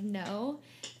to like know.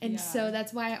 And so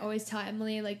that's why I always tell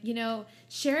Emily, like, you know,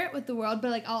 share it with the world, but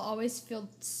like I'll always feel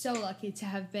so lucky to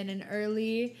have been an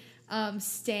early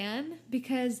stan,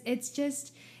 because it's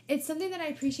something that I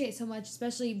appreciate so much,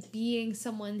 especially being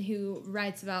someone who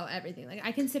writes about everything. Like,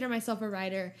 I consider myself a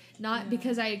writer, not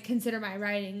because I consider my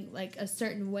writing like a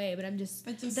certain way, but that's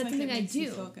like something I do.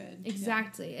 You feel good.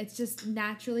 Exactly. Yeah. It's just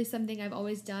naturally something I've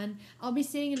always done. I'll be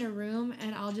sitting in a room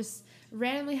and I'll just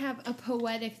randomly have a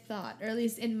poetic thought, or at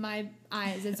least in my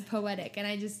eyes, it's poetic. And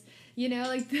I just, you know,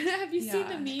 like, have you seen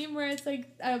the meme where it's like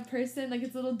a person, like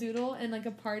it's a little doodle and like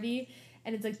a party,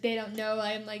 and it's like they don't know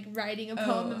I'm like writing a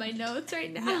poem in my notes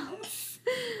right now. Yes.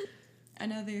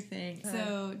 Another thing.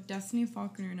 So Destiny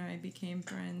Faulkner and I became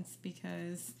friends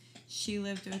because she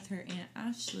lived with her Aunt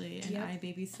Ashley, and I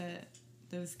babysat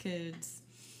those kids.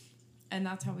 And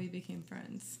that's how we became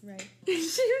friends. Right. She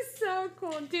was so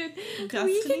cool, dude. Destiny,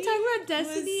 we can talk about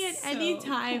Destiny at any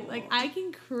time. Cool. Like, I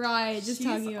can cry just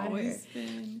talking about her.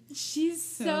 She's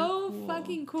so cool.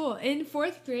 Fucking cool. In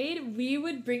 4th grade, we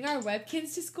would bring our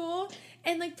Webkins to school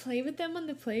and, like, play with them on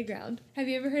the playground. Have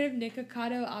you ever heard of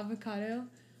Nikocado Avocado?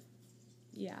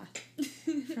 Yeah.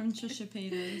 From Trisha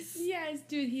Paytas. Yes,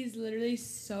 dude. He's literally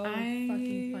so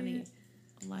fucking funny.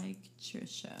 Like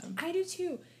Trisha. I do,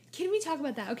 too. Can we talk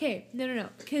about that? Okay, no.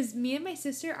 Because me and my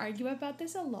sister argue about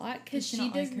this a lot, because she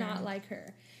does not like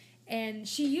her. And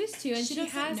she used to, and she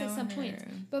has at some point.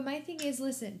 But my thing is,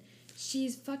 listen,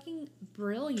 she's fucking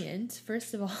brilliant,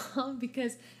 first of all,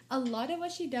 because a lot of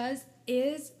what she does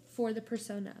is for the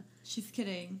persona. She's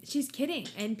kidding. She's kidding,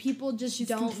 and people just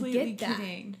don't get that.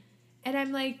 Kidding. And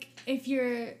I'm like, if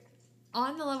you're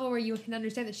on the level where you can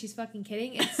understand that she's fucking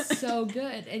kidding, it's so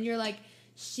good. And you're like,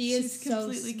 she's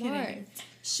so smart. Kidding.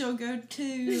 She'll go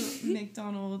to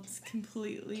McDonald's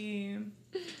completely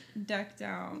decked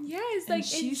out. Yes, like,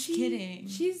 she's kidding.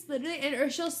 She's literally, or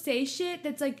she'll say shit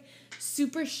that's like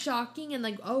super shocking and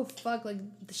like, oh fuck, like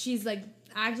she's like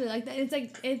actually like that. It's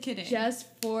like it's kidding. Just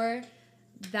for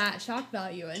that shock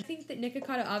value. And I think that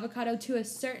Nikocado Avocado, to a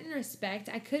certain respect,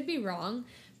 I could be wrong,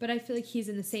 but I feel like he's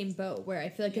in the same boat where I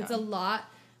feel like it's a lot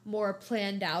more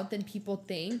planned out than people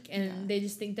think, and they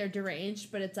just think they're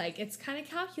deranged, but it's like it's kind of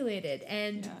calculated,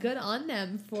 and good on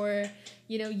them for,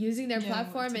 you know, using their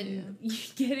platform and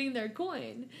getting their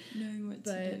coin. Knowing what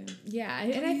to do. Yeah,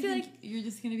 and I feel like you're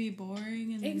just gonna be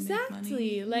boring and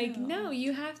exactly like no,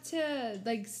 you have to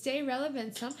like stay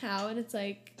relevant somehow, and it's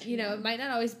like, you know, it might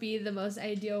not always be the most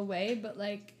ideal way, but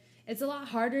like it's a lot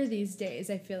harder these days,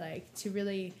 I feel like, to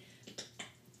really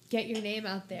get your name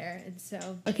out there. And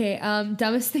so, okay,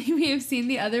 dumbest thing we have seen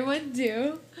the other one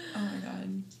do. Oh my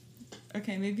god.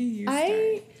 Okay, maybe you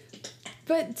start.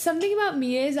 But something about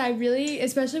me is I really,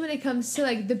 especially when it comes to,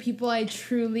 like, the people I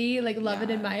truly, like, love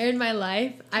and admire in my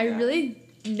life, I really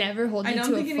never hold you to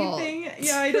a fault.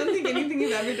 I don't think anything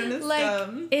you've ever done is like,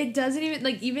 dumb. It doesn't even,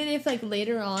 like, even if, like,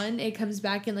 later on it comes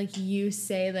back and, like, you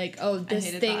say, like, oh, this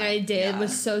thing I did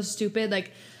was so stupid,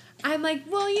 like, I'm like,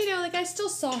 well, you know, like, I still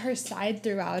saw her side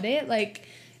throughout it. Like,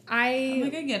 I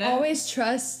get it. Always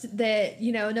trust that,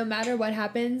 you know, no matter what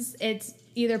happens, it's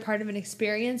either part of an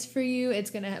experience for you. It's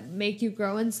going to make you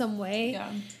grow in some way.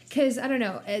 Yeah. Because, I don't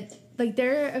know, like,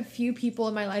 there are a few people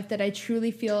in my life that I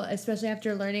truly feel, especially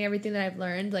after learning everything that I've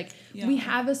learned, like, we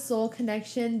have a soul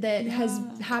connection that has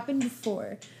happened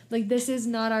before. Like, this is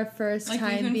not our first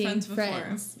time being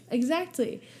friends.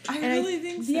 Exactly. I really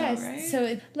think so, right?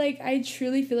 So, like, I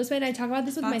truly feel this way, and I talk about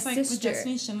this with my sister. With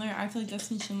Destiny Schindler, I feel like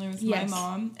Destiny Schindler was my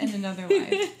mom in another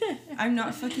life. I'm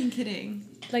not fucking kidding.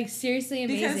 Like, seriously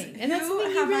amazing. And that's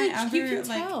something you can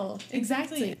tell.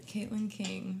 Exactly. Caitlin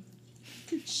King,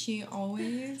 she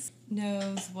always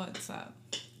knows what's up.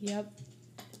 Yep.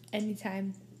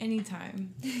 Anytime.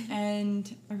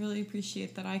 And I really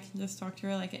appreciate that I can just talk to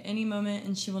her, like, at any moment,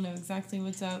 and she will know exactly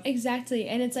what's up. Exactly.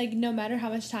 And it's like, no matter how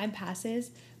much time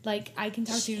passes, like, I can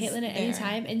talk to Caitlin at any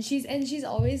time, and she's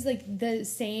always, like, the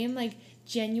same, like,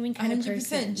 genuine kind of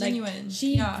person. Genuine. Like,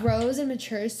 she grows and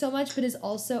matures so much, but is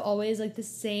also always, like, the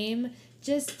same,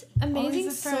 just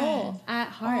amazing soul at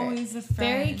heart. Always a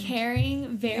friend. Very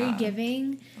caring, very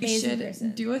giving, amazing person. We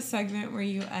should do a segment where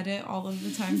you edit all of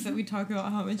the times that we talk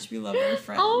about how much we love our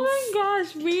friends. Oh my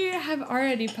gosh, we have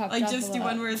already popped up. Like, just do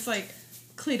one where it's like,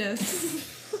 Cletus,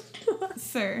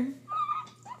 sir.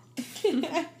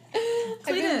 Cletus. I've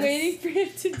been waiting for him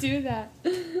to do that.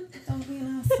 Don't be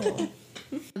an asshole.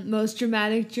 Most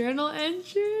dramatic journal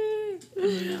entry.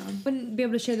 Wouldn't be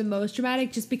able to share the most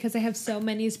dramatic just because I have so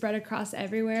many spread across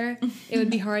everywhere. It would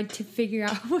be hard to figure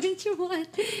out which one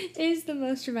is the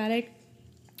most dramatic.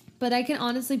 But I can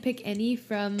honestly pick any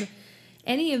from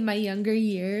any of my younger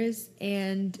years,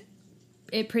 and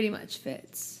it pretty much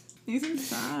fits. These are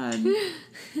sad.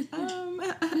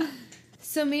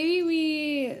 So maybe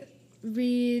we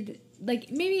read,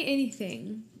 like, maybe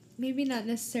anything. Maybe not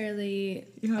necessarily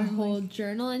a whole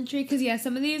journal entry. Because,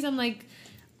 some of these I'm like,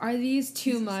 are these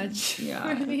too much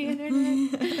for the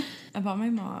internet? About my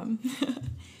mom.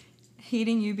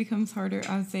 Hating you becomes harder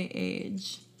as they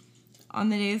age. On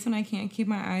the days when I can't keep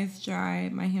my eyes dry,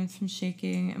 my hands from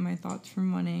shaking, and my thoughts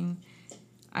from running,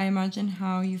 I imagine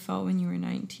how you felt when you were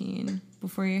 19.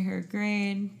 Before your hair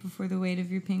grayed, before the weight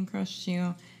of your pain crushed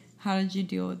you. How did you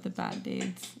deal with the bad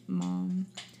days, Mom?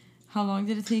 How long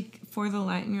did it take for the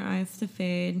light in your eyes to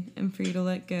fade and for you to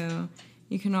let go?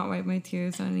 You cannot wipe my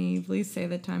tears and naively say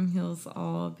that time heals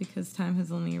all because time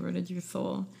has only eroded your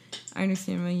soul. I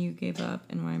understand why you gave up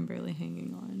and why I'm barely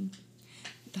hanging on.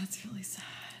 That's really sad.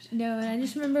 No, and I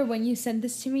just remember when you sent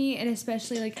this to me, and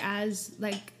especially, like, as,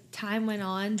 like, time went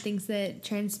on, things that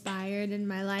transpired in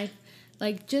my life,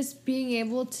 like, just being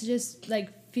able to just,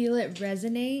 like, feel it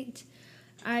resonate.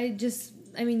 I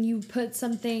mean, you put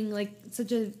something, like,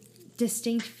 such a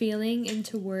distinct feeling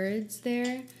into words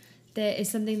there that is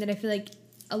something that I feel like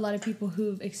a lot of people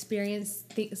who've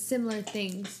experienced similar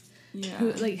things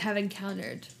who, like, have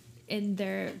encountered in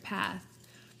their path.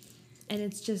 And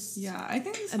it's just I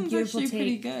think this one's actually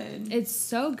pretty good. It's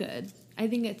so good. I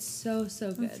think it's so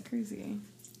good. That's crazy.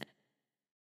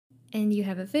 And you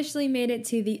have officially made it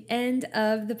to the end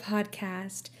of the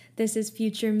podcast. This is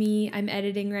future me. I'm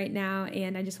editing right now,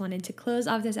 and I just wanted to close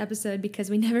off this episode because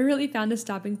we never really found a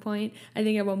stopping point. I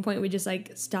think at one point we just,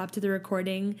 like, stopped the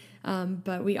recording,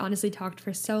 but we honestly talked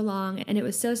for so long, and it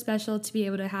was so special to be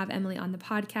able to have Emily on the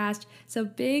podcast. So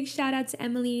big shout out to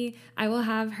Emily. I will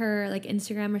have her, like,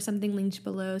 Instagram or something linked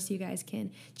below so you guys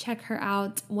can check her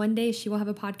out. One day she will have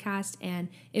a podcast, and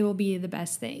it will be the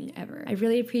best thing ever. I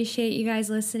really appreciate you guys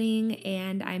listening,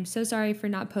 and I'm so sorry for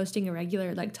not posting a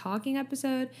regular, like, talking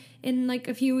episode in, like,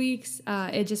 a few weeks.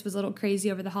 It just was a little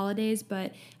crazy over the holidays,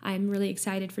 but I'm really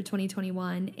excited for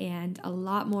 2021 and a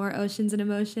lot more Oceans and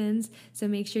Emotions. So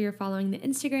make sure you're following the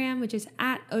Instagram, which is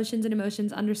at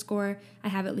oceansandemotions_. I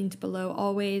have it linked below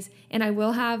always. And I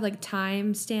will have, like,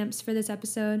 time stamps for this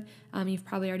episode. You've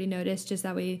probably already noticed, just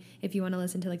that way if you want to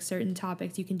listen to, like, certain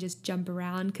topics, you can just jump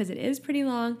around because it is pretty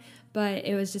long. But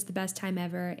it was just the best time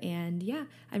ever. And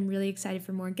I'm really excited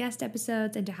for more guest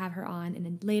episodes and to have her on in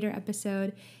a later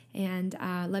episode. And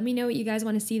let me know what you guys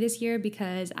want to see this year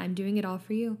because I'm doing it all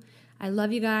for you. I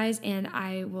love you guys, and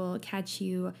I will catch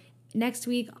you next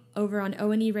week over on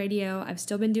O&E Radio. I've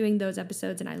still been doing those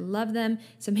episodes and I love them.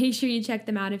 So make sure you check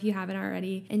them out if you haven't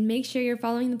already. And make sure you're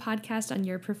following the podcast on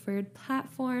your preferred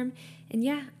platform. And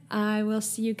yeah, I will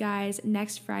see you guys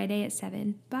next Friday at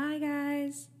 7. Bye,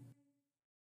 guys.